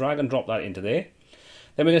 So we're going to drag and drop that into there.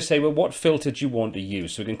 Then we're going to say, well, what filter do you want to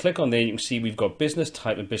use? So we can click on there. You can see we've got business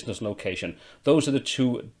type and business location. Those are the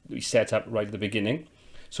two we set up right at the beginning.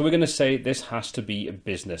 So we're going to say this has to be a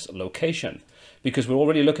business location because we're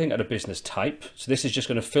already looking at a business type. So this is just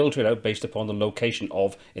going to filter it out based upon the location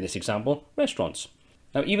of, in this example, restaurants.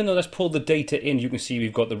 Now, even though that's pulled the data in, you can see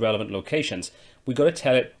we've got the relevant locations. We've got to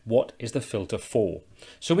tell it what is the filter for.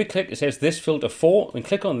 So we click, it says this filter for, and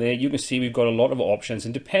click on there, you can see we've got a lot of options,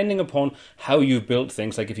 and depending upon how you've built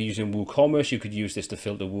things, like if you're using WooCommerce, you could use this to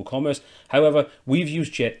filter WooCommerce. However, we've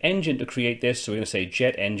used JetEngine to create this, so we're going to say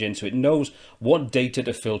JetEngine, so it knows what data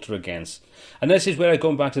to filter against. And this is where I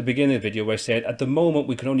go back to the beginning of the video where I said at the moment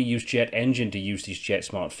we can only use JetEngine to use these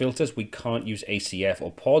JetSmart filters. We can't use ACF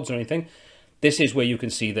or pods or anything. This is where you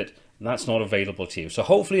can see that that's not available to you. So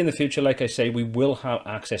hopefully in the future, like I say, we will have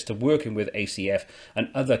access to working with ACF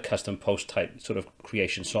and other custom post type sort of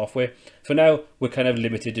creation software. For now, we're kind of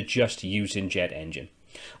limited to just using JetEngine.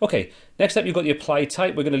 Okay, next up you've got the apply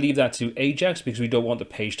type. We're going to leave that to Ajax because we don't want the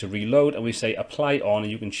page to reload, and we say apply on,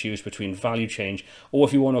 and you can choose between value change, or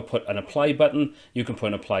if you want to put an apply button, you can put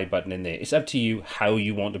an apply button in there. It's up to you how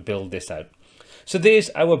you want to build this out. So there's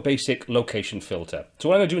our basic location filter. So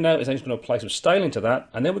what I'm going to do now is I'm just going to apply some styling to that,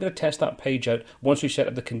 and then we're going to test that page out once we set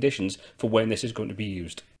up the conditions for when this is going to be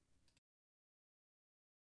used.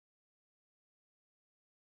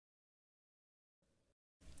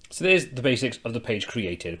 So there's the basics of the page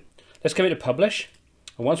created. Let's come into publish.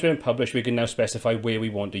 And once we're in publish, we can now specify where we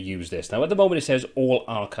want to use this. Now at the moment it says all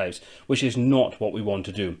archives, which is not what we want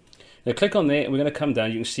to do. Now click on there and we're going to come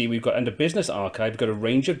down. You can see we've got under business archive, we've got a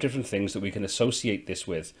range of different things that we can associate this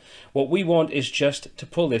with. What we want is just to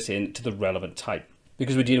pull this in to the relevant type.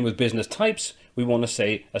 Because we're dealing with business types, we want to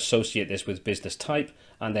say associate this with business type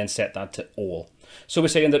and then set that to all. So we're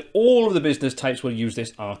saying that all of the business types will use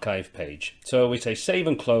this archive page. So we say save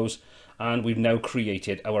and close, and we've now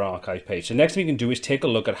created our archive page. So next thing we can do is take a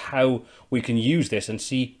look at how we can use this and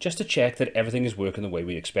see, just to check that everything is working the way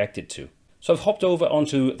we expect it to. So I've hopped over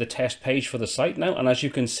onto the test page for the site now, and as you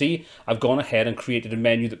can see, I've gone ahead and created a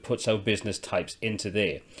menu that puts our business types into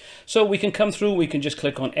there. So we can come through, we can just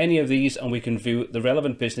click on any of these and we can view the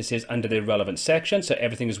relevant businesses under their relevant section, so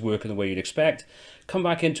everything is working the way you'd expect. Come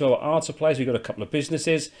back into our art supplies, we've got a couple of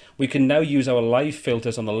businesses. We can now use our live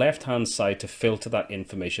filters on the left hand side to filter that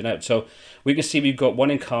information out. So we can see we've got one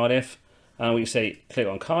in Cardiff, and we can say click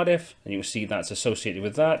on Cardiff, and you can see that's associated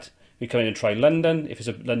with that. We come in and try London. If it's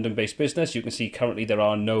a London-based business, you can see currently there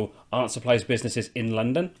are no art supplies businesses in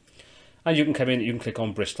London. And you can come in, you can click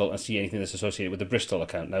on Bristol and see anything that's associated with the Bristol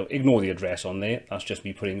account. Now, ignore the address on there. That's just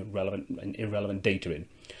me putting relevant and irrelevant data in.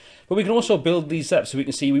 But we can also build these up so we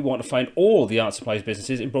can see we want to find all the art supplies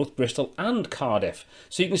businesses in both Bristol and Cardiff.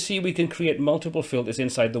 So you can see we can create multiple filters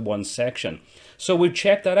inside the one section. So we've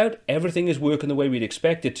checked that out. Everything is working the way we'd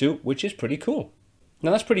expect it to, which is pretty cool.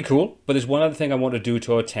 Now that's pretty cool, but there's one other thing I want to do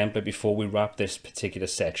to our template before we wrap this particular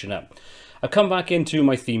section up. I've come back into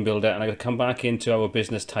my theme builder and I'm going to come back into our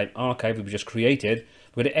business type archive that we just created.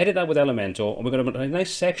 We're going to edit that with Elementor, and we're going to put a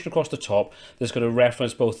nice section across the top that's going to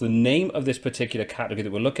reference both the name of this particular category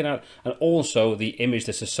that we're looking at and also the image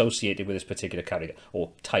that's associated with this particular category,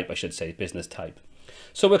 or type I should say, business type.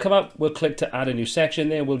 So we'll come up, we'll click to add a new section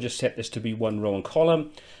there. We'll just set this to be one row and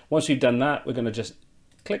column. Once we've done that, we're going to just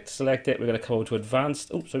click to select it. We're going to come over to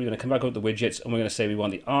advanced. We're going to come back over to the widgets and we're going to say we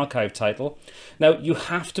want the archive title. Now you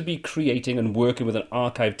have to be creating and working with an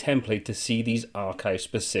archive template to see these archive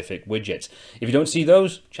specific widgets. If you don't see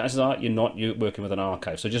those, chances are you're working with an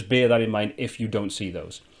archive. So just bear that in mind if you don't see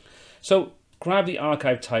those. So grab the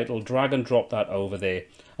archive title, drag and drop that over there.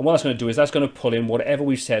 And what that's going to do is that's going to pull in whatever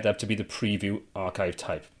we've set up to be the preview archive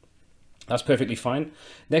type. That's perfectly fine.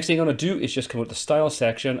 Next thing I'm going to do is just come up to the style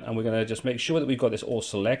section and we're going to just make sure that we've got this all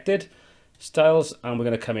selected. Styles, and we're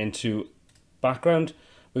going to come into background.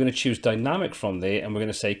 We're going to choose dynamic from there and we're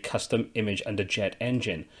going to say custom image under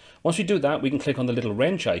JetEngine. Once we do that, we can click on the little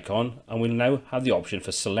wrench icon and we'll now have the option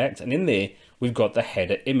for select, and in there we've got the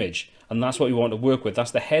header image, and that's what we want to work with.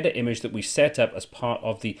 That's the header image that we set up as part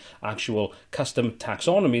of the actual custom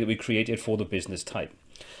taxonomy that we created for the business type.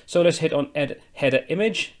 So let's hit on edit header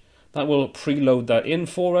image. That will preload that in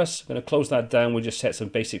for us. I'm going to close that down. We'll just set some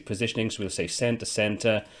basic positioning. So we'll say center,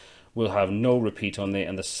 center. We'll have no repeat on there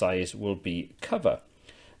and the size will be cover.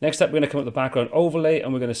 Next up, we're going to come up with the background overlay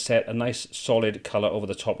and we're going to set a nice solid color over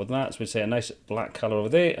the top of that. So we'll say a nice black color over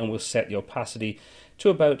there and we'll set the opacity to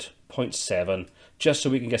about 0.7 just so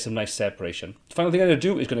we can get some nice separation. The final thing I'm going to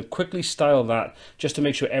do is going to quickly style that just to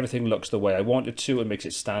make sure everything looks the way I want it to and makes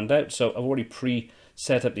it stand out. So I've already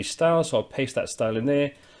pre-set up these styles, so I'll paste that style in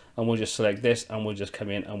there. And we'll just select this and we'll just come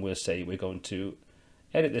in and we'll say we're going to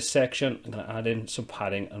edit this section. I'm going to add in some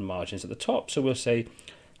padding and margins at the top. So we'll say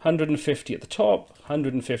 150 at the top,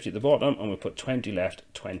 150 at the bottom, and we'll put 20 left,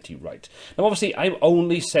 20 right. Now obviously I'm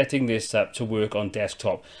only setting this up to work on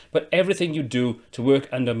desktop, but everything you do to work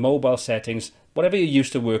under mobile settings, whatever you're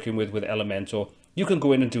used to working with Elementor, you can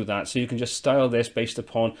go in and do that. So you can just style this based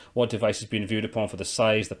upon what device is being viewed upon for the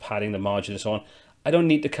size, the padding, the margin, and so on. I don't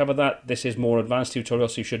need to cover that. This is more advanced tutorial,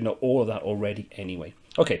 so you should know all of that already anyway.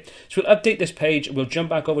 Okay, so we'll update this page. We'll jump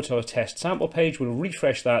back over to our test sample page. We'll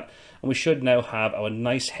refresh that, and we should now have our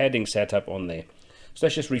nice heading set up on there. So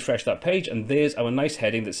let's just refresh that page, and there's our nice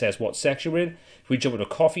heading that says what section we're in. If we jump into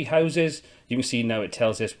coffee houses, you can see now it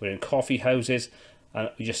tells us we're in coffee houses,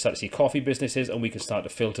 and we just start to see coffee businesses, and we can start to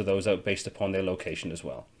filter those out based upon their location as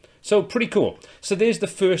well. So pretty cool. So there's the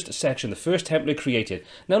first section, the first template created.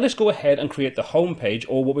 Now let's go ahead and create the home page,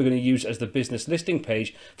 or what we're going to use as the business listing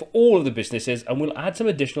page for all of the businesses, and we'll add some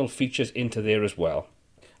additional features into there as well.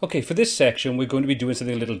 Okay, for this section, we're going to be doing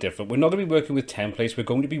something a little different. We're not going to be working with templates. We're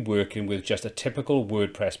going to be working with just a typical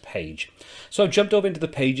WordPress page. So I've jumped over into the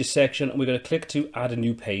pages section and we're going to click to add a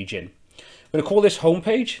new page in. We're going to call this home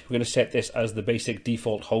page. We're going to set this as the basic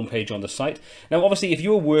default home page on the site. Now, obviously, if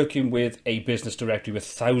you were working with a business directory with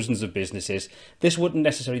thousands of businesses, this wouldn't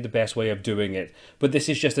necessarily be the best way of doing it. But this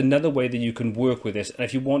is just another way that you can work with this. And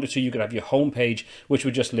if you wanted to, you could have your home page, which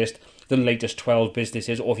would just list the latest 12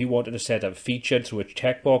 businesses. Or if you wanted to set up featured through a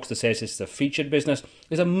checkbox that says it's a featured business,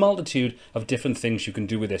 there's a multitude of different things you can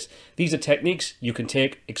do with this. These are techniques you can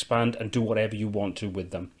take, expand, and do whatever you want to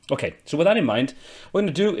with them. Okay, so with that in mind, what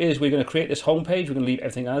we're going to do is we're going to create this home page. We're going to leave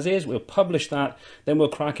everything as is. We'll publish that. Then we'll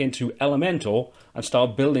crack into Elementor and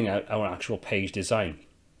start building out our actual page design.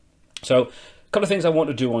 So a couple of things I want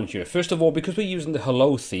to do on here. First of all, because we're using the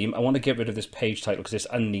hello theme, I want to get rid of this page title because it's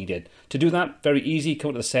unneeded. To do that, very easy,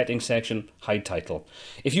 come to the settings section, hide title.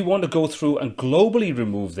 If you want to go through and globally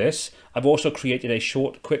remove this, I've also created a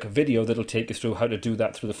short, quick video that'll take you through how to do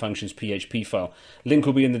that through the functions PHP file. Link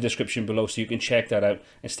will be in the description below so you can check that out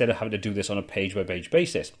instead of having to do this on a page-by-page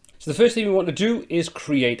basis. So the first thing we want to do is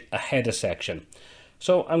create a header section.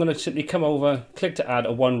 So I'm going to simply come over, click to add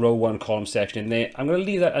a one row, one column section in there. I'm going to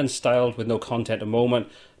leave that unstyled with no content at the moment,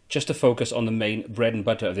 just to focus on the main bread and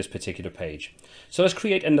butter of this particular page. So let's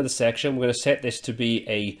create another section. We're going to set this to be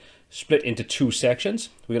a split into two sections.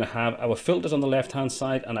 We're going to have our filters on the left hand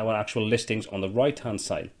side and our actual listings on the right hand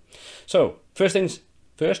side. So first things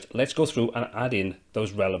first, let's go through and add in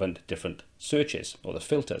those relevant different searches or the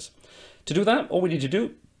filters. To do that, all we need to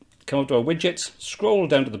do come up to our widgets, scroll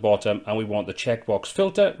down to the bottom, and we want the checkbox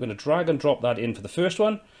filter. We're going to drag and drop that in for the first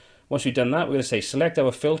one. Once we've done that, we're going to say select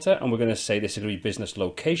our filter, and we're going to say this is going to be business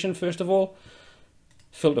location first of all.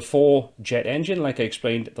 Filter for JetEngine, like I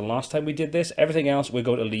explained the last time we did this. Everything else we're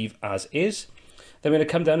going to leave as is. Then we're going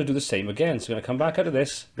to come down and do the same again. So we're going to come back out of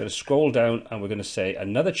this, we're going to scroll down, and we're going to say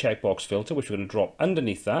another checkbox filter, which we're going to drop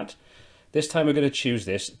underneath that. This time we're going to choose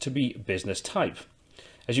this to be business type.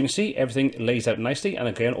 As you can see, everything lays out nicely, and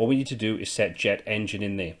again, all we need to do is set JetEngine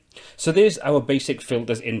in there. So there's our basic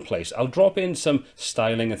filters in place. I'll drop in some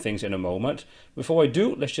styling and things in a moment. Before I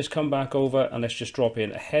do, let's just come back over and let's just drop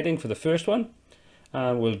in a heading for the first one.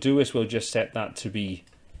 And we'll just set that to be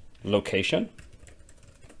location.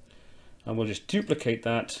 And we'll just duplicate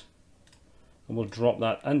that, and we'll drop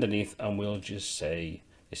that underneath, and we'll just say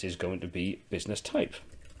this is going to be business type.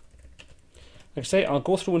 Like I say, I'll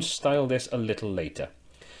go through and style this a little later.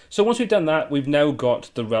 So once we've done that, we've now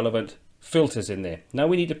got the relevant filters in there. Now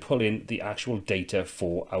we need to pull in the actual data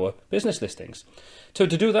for our business listings. So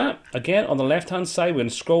to do that, again, on the left-hand side, we're going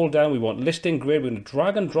to scroll down. We want listing grid. We're going to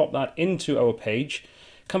drag and drop that into our page.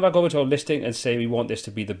 Come back over to our listing and say we want this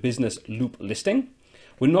to be the business loop listing.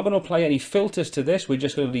 We're not going to apply any filters to this. We're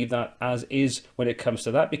just going to leave that as is when it comes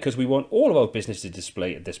to that, because we want all of our business to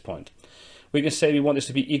display at this point. We can say we want this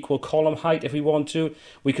to be equal column height if we want to.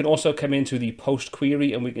 We can also come into the post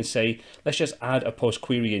query and we can say, let's just add a post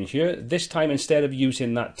query in here. This time, instead of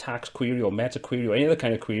using that tax query or meta query or any other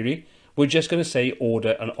kind of query, we're just going to say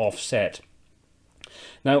order and offset.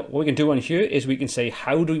 Now, what we can do on here is we can say,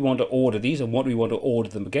 how do we want to order these and what do we want to order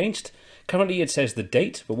them against? Currently, it says the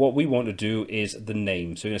date, but what we want to do is the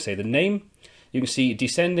name. So we're going to say the name. You can see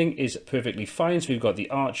descending is perfectly fine. So we've got the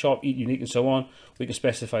art shop, eat unique, and so on. We can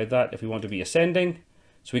specify that if we want to be ascending.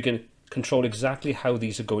 So we can control exactly how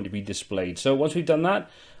these are going to be displayed. So once we've done that,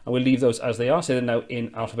 and we'll leave those as they are, so they're now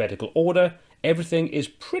in alphabetical order, everything is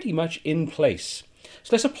pretty much in place. So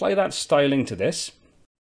let's apply that styling to this.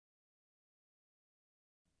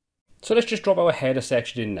 So let's just drop our header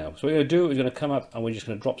section in now. So what we're going to do is going to come up and we're just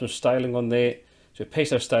going to drop some styling on there. So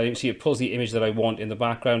paste our styling, you see it pulls the image that I want in the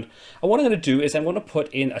background. And what I'm going to do is I'm going to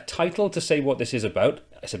put in a title to say what this is about.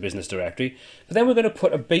 It's a business directory. But then we're going to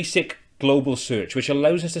put a basic global search, which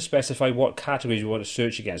allows us to specify what categories we want to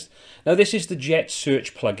search against. Now this is the Jet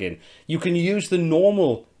Search plugin. You can use the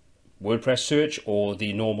normal WordPress search or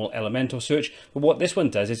the normal Elementor search, but what this one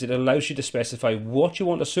does is it allows you to specify what you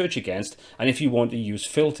want to search against and if you want to use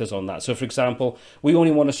filters on that. So for example, we only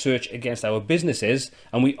want to search against our businesses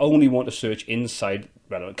and we only want to search inside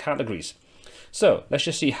relevant categories. So let's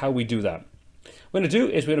just see how we do that. What we're going to do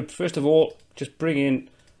is we're going to first of all just bring in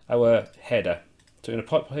our header. So we're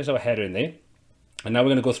going to place our header in there, and now we're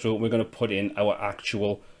going to go through and we're going to put in our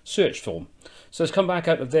actual search form. So let's come back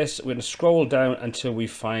out of this. We're going to scroll down until we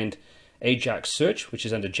find Ajax search, which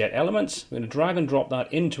is under Jet Elements. We're going to drag and drop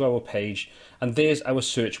that into our page, and there's our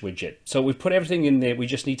search widget. So we've put everything in there. We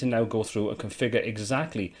just need to now go through and configure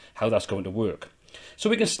exactly how that's going to work.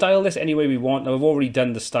 So we can style this any way we want. Now I've already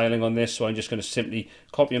done the styling on this, so I'm just going to simply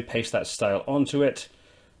copy and paste that style onto it.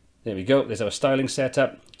 There we go. There's our styling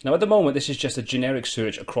setup. Now at the moment, this is just a generic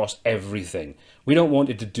search across everything. We don't want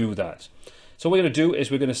it to do that. So what we're going to do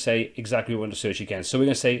is we're going to say exactly what we want to search against. So we're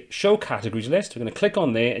going to say show categories list. We're going to click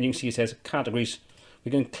on there and you can see it says categories.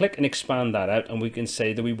 We can click and expand that out and we can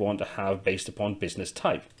say that we want to have based upon business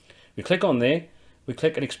type. We click on there, we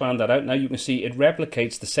click and expand that out. Now you can see it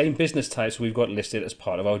replicates the same business types we've got listed as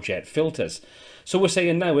part of our Jet filters. So what we're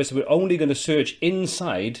saying now is we're only going to search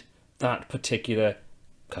inside that particular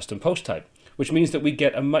custom post type, which means that we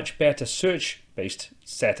get a much better search based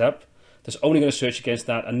setup that's only going to search against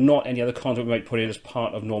that and not any other content we might put in as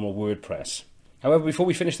part of normal WordPress. However, before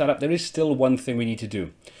we finish that up, there is still one thing we need to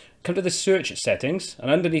do. Come to the search settings,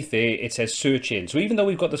 and underneath there it says search in. So even though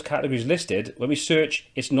we've got those categories listed, when we search,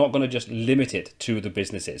 it's not going to just limit it to the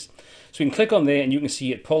businesses. So we can click on there and you can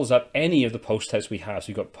see it pulls up any of the post types we have. So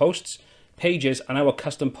you've got posts, pages, and our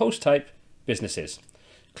custom post type, businesses.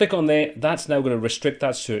 Click on there, that's now going to restrict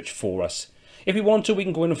that search for us. If we want to, we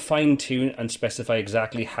can go in and fine tune and specify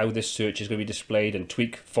exactly how this search is going to be displayed and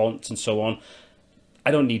tweak fonts and so on.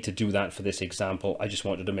 I don't need to do that for this example. I just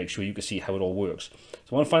wanted to make sure you can see how it all works.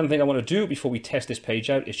 So one final thing I want to do before we test this page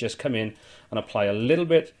out is just come in and apply a little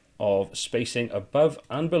bit of spacing above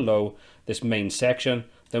and below this main section.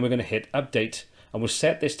 Then we're going to hit update and we'll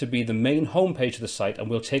set this to be the main homepage of the site and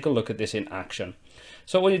we'll take a look at this in action.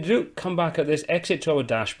 So what you do, come back at this, exit to our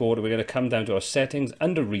dashboard, and we're going to come down to our settings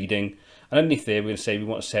under reading, and underneath there we're going to say we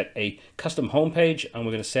want to set a custom homepage and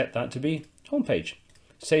we're going to set that to be homepage.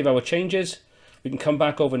 Save our changes. We can come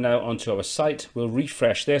back over now onto our site. We'll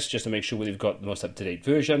refresh this just to make sure we've got the most up-to-date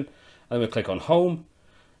version. And then we'll click on home.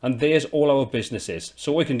 And there's all our businesses.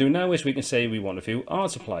 So what we can do now is we can say we want to view art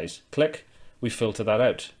supplies. Click, we filter that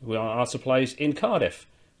out. We want art supplies in Cardiff.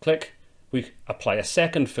 Click, we apply a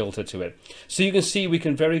second filter to it. So you can see we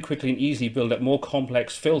can very quickly and easily build up more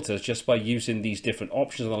complex filters just by using these different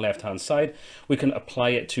options on the left-hand side. We can apply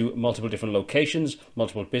it to multiple different locations,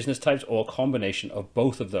 multiple business types, or a combination of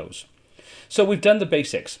both of those. So we've done the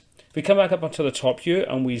basics. If we come back up onto the top here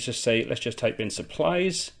and we just say, let's just type in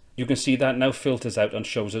supplies. You can see that now filters out and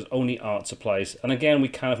shows us only art supplies. And again, we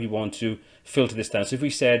can, if we want to, filter this down. So if we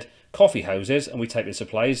said coffee houses and we type in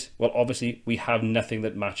supplies, well, obviously we have nothing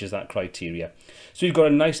that matches that criteria. So we've got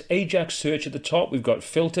a nice Ajax search at the top. We've got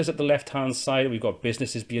filters at the left-hand side. We've got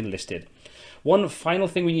businesses being listed. One final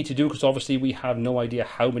thing we need to do, because obviously we have no idea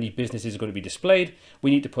how many businesses are going to be displayed,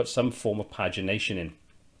 we need to put some form of pagination in.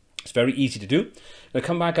 It's very easy to do. I'm going to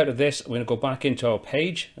come back out of this. We're going to go back into our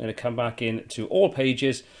page. I'm going to come back into all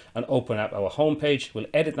pages and open up our home page. We'll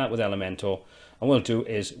edit that with Elementor. And what we'll do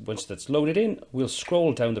is, once that's loaded in, we'll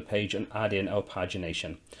scroll down the page and add in our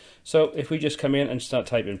pagination. So if we just come in and start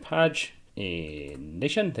typing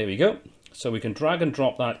pagination, there we go. So we can drag and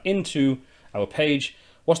drop that into our page.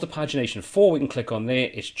 What's the pagination for? We can click on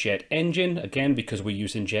there. It's JetEngine, again, because we're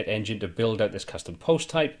using JetEngine to build out this custom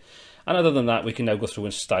post type. And other than that, we can now go through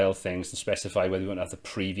and style things and specify whether we want to have the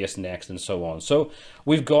previous, next, and so on. So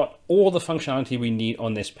we've got all the functionality we need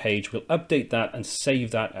on this page. We'll update that and save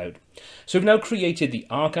that out. So we've now created the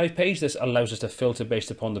archive page. This allows us to filter based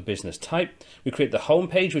upon the business type. We create the home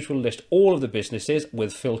page, which will list all of the businesses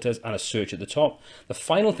with filters and a search at the top. The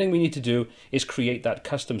final thing we need to do is create that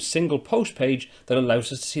custom single post page that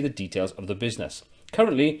allows us to see the details of the business.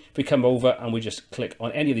 Currently, if we come over and we just click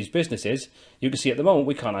on any of these businesses, you can see at the moment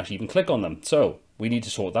we can't actually even click on them. So we need to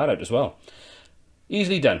sort that out as well.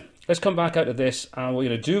 Easily done. Let's come back out of this, and what we're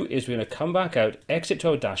going to do is we're going to come back out, exit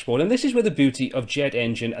to our dashboard, and this is where the beauty of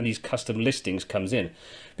JetEngine and these custom listings comes in.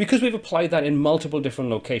 Because we've applied that in multiple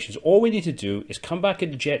different locations, all we need to do is come back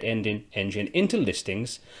into JetEngine, into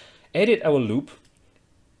listings, edit our loop.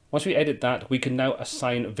 Once we edit that, we can now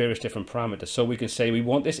assign various different parameters. So we can say we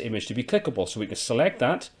want this image to be clickable. So we can select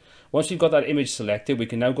that. Once we've got that image selected, we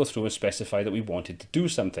can now go through and specify that we want it to do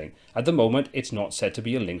something. At the moment, it's not set to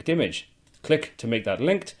be a linked image. Click to make that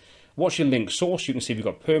linked. What's your link source? You can see we've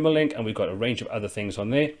got permalink and we've got a range of other things on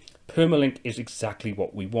there. Permalink is exactly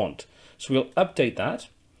what we want. So we'll update that.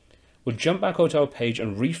 We'll jump back out to our page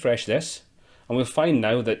and refresh this. And we'll find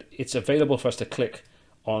now that it's available for us to click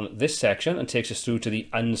on this section and takes us through to the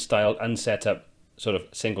unstyled, unset up sort of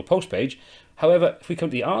single post page. However, if we come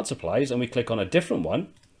to the art supplies and we click on a different one,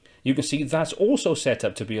 you can see that's also set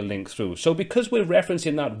up to be a link through. So because we're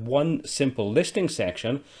referencing that one simple listing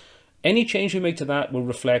section, any change we make to that will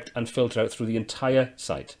reflect and filter out through the entire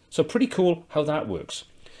site. So pretty cool how that works.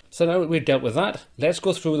 So now that we've dealt with that, let's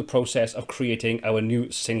go through the process of creating our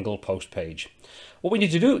new single post page. What we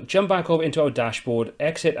need to do, jump back over into our dashboard,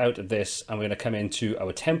 exit out of this, and we're going to come into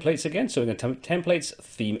our templates again. So we're going to templates,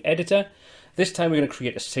 theme editor. This time we're going to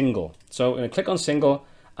create a single. So we're going to click on single,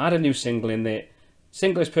 add a new single in there.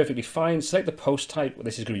 Single is perfectly fine. Select the post type.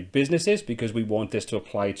 This is going to be businesses because we want this to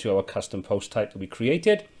apply to our custom post type that we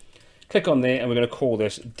created. Click on there and we're going to call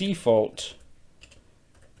this default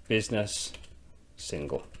business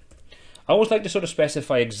single. I always like to sort of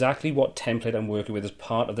specify exactly what template I'm working with as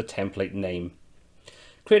part of the template name.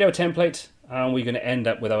 Create our template and we're going to end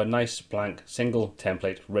up with our nice blank single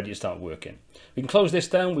template ready to start working. We can close this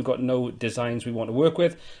down. We've got no designs we want to work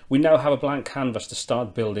with. We now have a blank canvas to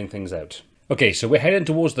start building things out. Okay, so we're heading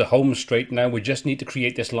towards the home straight now. We just need to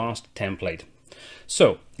create this last template.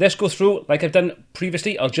 So let's go through, like I've done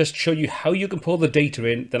previously. I'll just show you how you can pull the data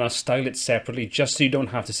in, then I'll style it separately just so you don't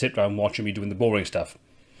have to sit around watching me doing the boring stuff.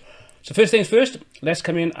 So first things first, let's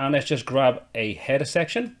come in and let's just grab a header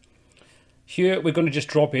section. Here we're going to just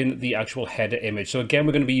drop in the actual header image. So again,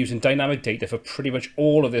 we're going to be using dynamic data for pretty much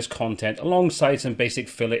all of this content alongside some basic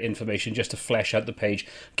filler information just to flesh out the page,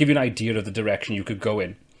 give you an idea of the direction you could go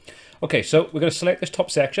in. Okay, so we're going to select this top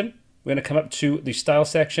section. We're going to come up to the style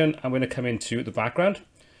section and we're going to come into the background.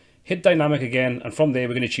 Hit dynamic again, and from there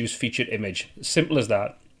we're going to choose featured image. Simple as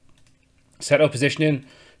that. Set our positioning,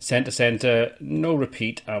 center center, no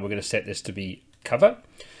repeat, and we're going to set this to be cover.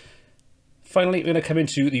 Finally, we're going to come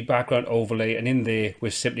into the background overlay, and in there we're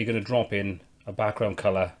simply going to drop in a background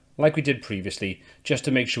color like we did previously, just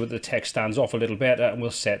to make sure that the text stands off a little better, and we'll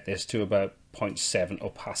set this to about 0.7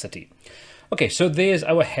 opacity. Okay, so there's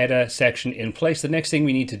our header section in place. The next thing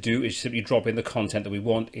we need to do is simply drop in the content that we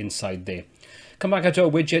want inside there. Come back out to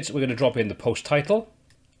our widgets. We're going to drop in the post title.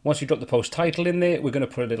 Once you drop the post title in there, we're going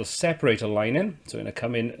to put a little separator line in. So we're going to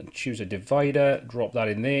come in and choose a divider, drop that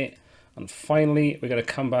in there. And finally, we're going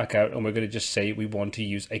to come back out and we're going to just say we want to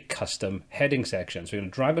use a custom heading section. So we're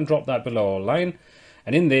going to drag and drop that below our line.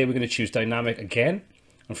 And in there, we're going to choose dynamic again.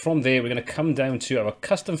 And from there, we're going to come down to our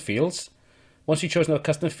custom fields. Once you've chosen our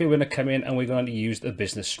custom field, we're going to come in and we're going to use the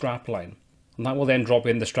business strap line. And that will then drop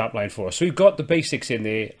in the strap line for us. So we've got the basics in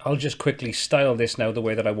there. I'll just quickly style this now the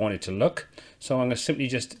way that I want it to look. So I'm going to simply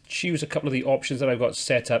just choose a couple of the options that I've got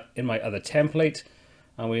set up in my other template.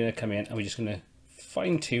 And we're going to come in and we're just going to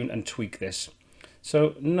fine tune and tweak this.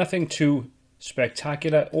 So nothing too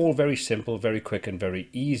spectacular, all very simple, very quick and very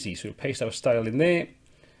easy. So we'll paste our style in there.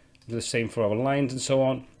 Do the same for our lines and so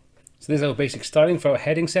on. So there's our basic styling for our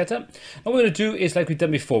heading setup. And what we're going to do is like we've done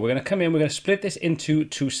before, we're going to come in, we're going to split this into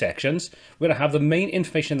two sections. We're going to have the main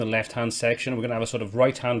information in the left-hand section. We're going to have a sort of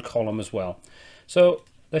right-hand column as well. So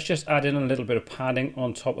let's just add in a little bit of padding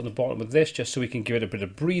on top and the bottom of this, just so we can give it a bit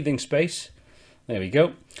of breathing space. There we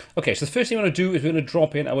go. Okay, so the first thing we're going to do is we're going to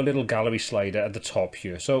drop in our little gallery slider at the top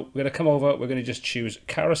here. So we're going to come over, we're going to just choose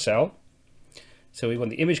carousel. So we want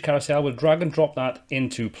the image carousel, we'll drag and drop that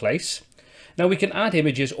into place. Now we can add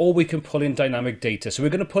images or we can pull in dynamic data. So we're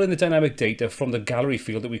going to pull in the dynamic data from the gallery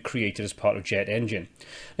field that we created as part of JetEngine. And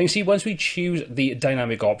you see, once we choose the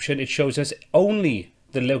dynamic option, it shows us only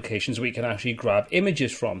the locations we can actually grab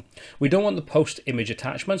images from. We don't want the post image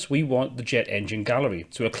attachments, we want the JetEngine gallery.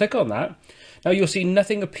 So we'll click on that. Now you'll see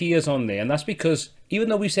nothing appears on there, and that's because even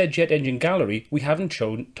though we said JetEngine gallery, we haven't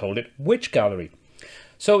told it which gallery.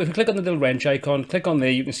 So if we click on the little wrench icon, click on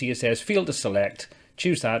there, you can see it says field to select,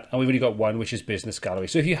 choose that, and we've only got one, which is business gallery.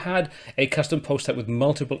 So if you had a custom post up with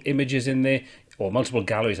multiple images in there, or multiple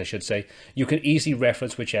galleries I should say, you can easily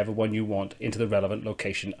reference whichever one you want into the relevant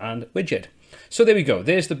location and widget. So there we go,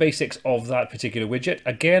 there's the basics of that particular widget.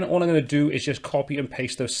 Again, all I'm going to do is just copy and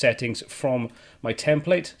paste those settings from my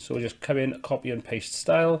template. So we'll just come in, copy and paste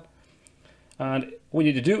style. And what we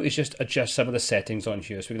need to do is just adjust some of the settings on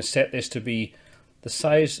here. So we're going to set this to be the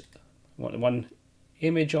size, one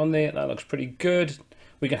image on there, that looks pretty good.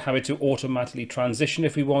 We can have it to automatically transition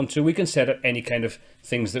if we want to. We can set up any kind of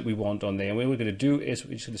things that we want on there. And what we're going to do is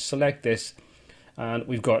we're just going to select this and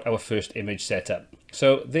we've got our first image set up.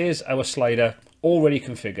 So there's our slider already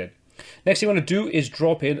configured. Next thing we want to do is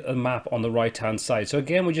drop in a map on the right hand side. So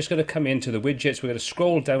again, we're just going to come into the widgets. We're going to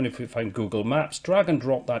scroll down if we find Google Maps, drag and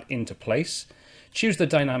drop that into place, choose the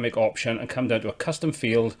dynamic option and come down to a custom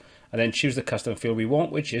field and then choose the custom field we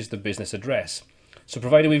want, which is the business address. So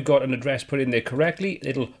provided we've got an address put in there correctly,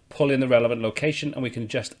 it'll pull in the relevant location and we can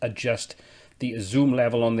just adjust the zoom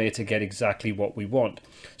level on there to get exactly what we want.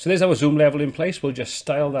 So there's our zoom level in place. We'll just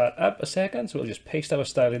style that up a second. So we'll just paste our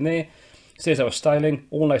style in there. So there's our styling,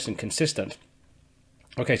 all nice and consistent.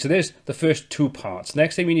 Okay, so there's the first two parts.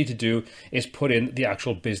 Next thing we need to do is put in the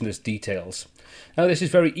actual business details. Now this is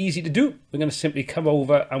very easy to do. We're going to simply come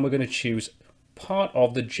over and we're going to choose part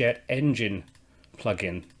of the JetEngine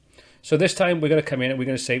plugin. So this time we're going to come in and we're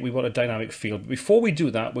going to say we want a dynamic field. But before we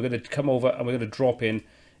do that, we're going to come over and we're going to drop in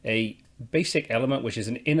a basic element, which is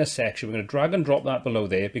an inner section. We're going to drag and drop that below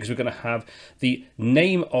there because we're going to have the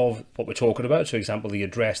name of what we're talking about. So, for example, the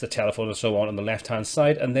address, the telephone, and so on the left-hand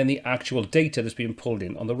side, and then the actual data that's being pulled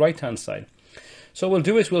in on the right-hand side. So what we'll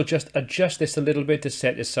do is we'll just adjust this a little bit to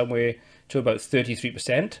set this somewhere to about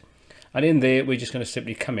 33%. And in there, we're just going to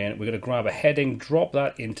simply come in. We're going to grab a heading, drop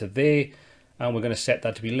that into there, and we're going to set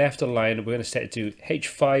that to be left aligned. We're going to set it to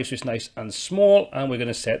H5, so it's nice and small, and we're going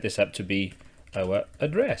to set this up to be our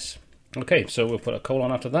address. Okay, so we'll put a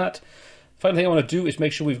colon after that. Final thing I want to do is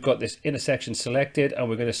make sure we've got this intersection selected, and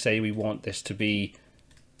we're going to say we want this to be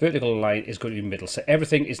vertical line is going to be middle. So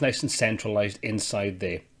everything is nice and centralized inside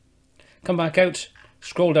there. Come back out,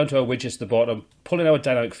 scroll down to our widgets at the bottom, pull in our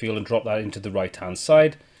dynamic field and drop that into the right hand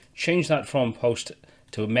side. Change that from post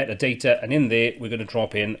to metadata, and in there we're going to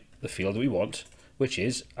drop in the field that we want, which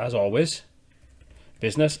is, as always,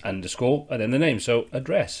 business underscore and then the name, so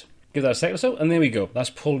address. Give that a second or so, and there we go. That's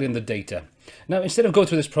pulled in the data. Now, instead of going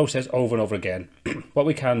through this process over and over again, what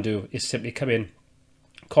we can do is simply come in,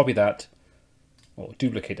 copy that, or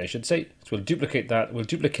duplicate, I should say. So we'll duplicate that. We'll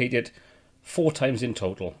duplicate it 4 times in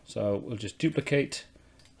total. So we'll just duplicate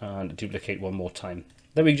and duplicate one more time.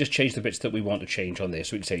 Then we can just change the bits that we want to change on there.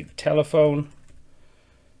 So we can say telephone.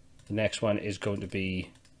 The next one is going to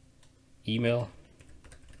be email.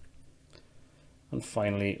 And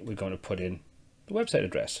finally, we're going to put in the website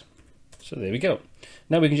address. So there we go.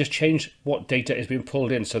 Now we can just change what data is being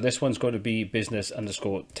pulled in. So this one's going to be business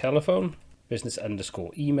underscore telephone, business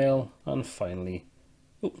underscore email, and finally,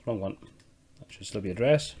 wrong one. That should still be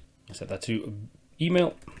address. I set that to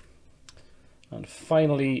email. And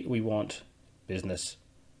finally, we want business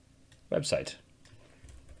website.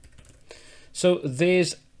 So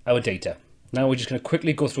there's our data. Now we're just going to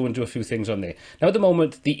quickly go through and do a few things on there. Now at the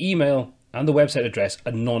moment, the email and the website address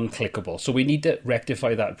are non-clickable. So we need to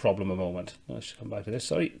rectify that problem a moment. Let's come back to this,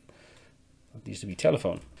 sorry. That needs to be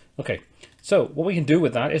telephone. Okay, so what we can do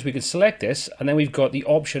with that is we can select this, and then we've got the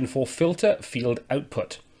option for filter field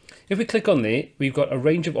output. If we click on there, we've got a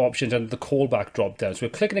range of options under the callback drop down. So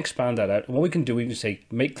we'll click and expand that out. And what we can do, we can say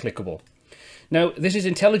make clickable. Now, this is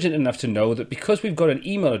intelligent enough to know that because we've got an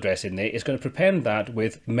email address in there, it's going to prepend that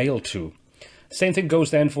with mail to. Same thing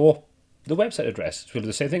goes then for the website address. So we'll do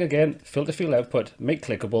the same thing again, filter field output, make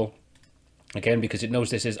clickable. Again, because it knows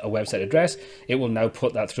this is a website address, it will now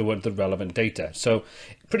put that through the relevant data. So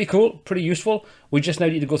pretty cool, pretty useful. We just now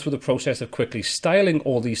need to go through the process of quickly styling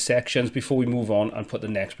all these sections before we move on and put the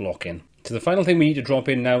next block in. So the final thing we need to drop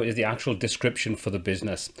in now is the actual description for the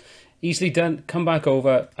business. Easily done. Come back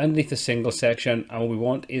over underneath the single section, and what we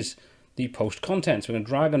want is the post content. So we're going to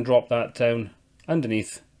drag and drop that down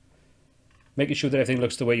underneath, making sure that everything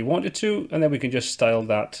looks the way you want it to, and then we can just style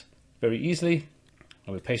that very easily.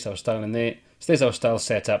 And we paste our style in there. So there's our style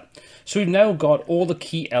setup. So we've now got all the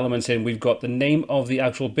key elements in. We've got the name of the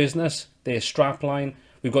actual business, their strapline,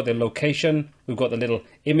 we've got their location, we've got the little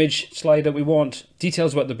image slider we want,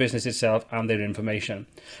 details about the business itself and their information.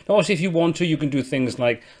 Now obviously if you want to, you can do things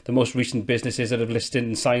like the most recent businesses that have listed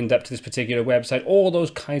and signed up to this particular website, all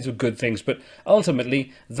those kinds of good things. But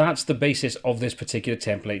ultimately, that's the basis of this particular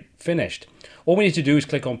template finished. All we need to do is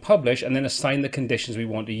click on publish and then assign the conditions we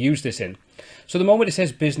want to use this in. So the moment it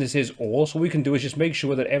says businesses all, so what we can do is just make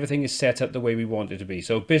sure that everything is set up the way we want it to be.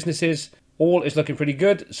 So businesses all is looking pretty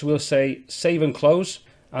good. So we'll say save and close,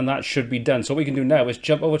 and that should be done. So what we can do now is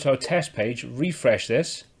jump over to our test page, refresh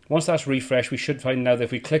this. Once that's refreshed, we should find now that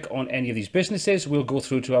if we click on any of these businesses, we'll go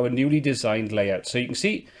through to our newly designed layout. So you can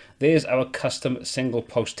see there's our custom single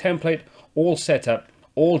post template, all set up,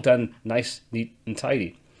 all done nice, neat and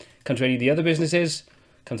tidy. Come to any of the other businesses,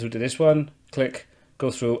 come through to this one, click,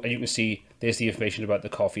 go through, and you can see there's the information about the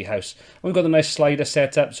coffee house. And we've got a nice slider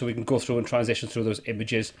set up so we can go through and transition through those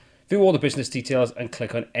images, view all the business details, and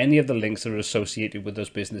click on any of the links that are associated with those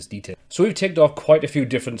business details. So we've ticked off quite a few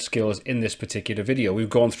different skills in this particular video. We've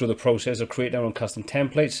gone through the process of creating our own custom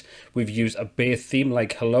templates. We've used a bare theme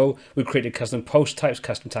like hello. We've created custom post types,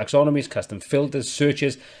 custom taxonomies, custom filters,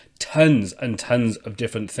 searches, tons and tons of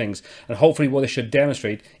different things. And hopefully what this should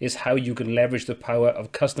demonstrate is how you can leverage the power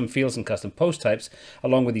of custom fields and custom post types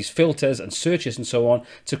along with these filters and searches and so on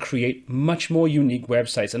to create much more unique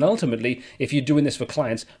websites. And ultimately, if you're doing this for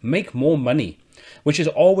clients, make more money, which is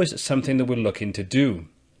always something that we're looking to do.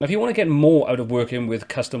 Now, if you want to get more out of working with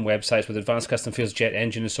custom websites, with advanced custom fields,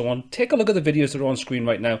 JetEngine and so on, take a look at the videos that are on screen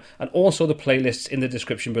right now and also the playlists in the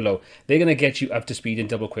description below. They're going to get you up to speed in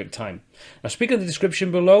double quick time. Now, speaking of the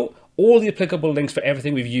description below, all the applicable links for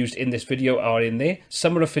everything we've used in this video are in there.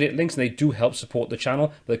 Some are affiliate links and they do help support the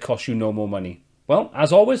channel, but they cost you no more money. Well,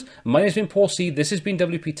 as always, my name's been Paul C. This has been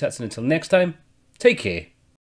WPTuts, and until next time, take care.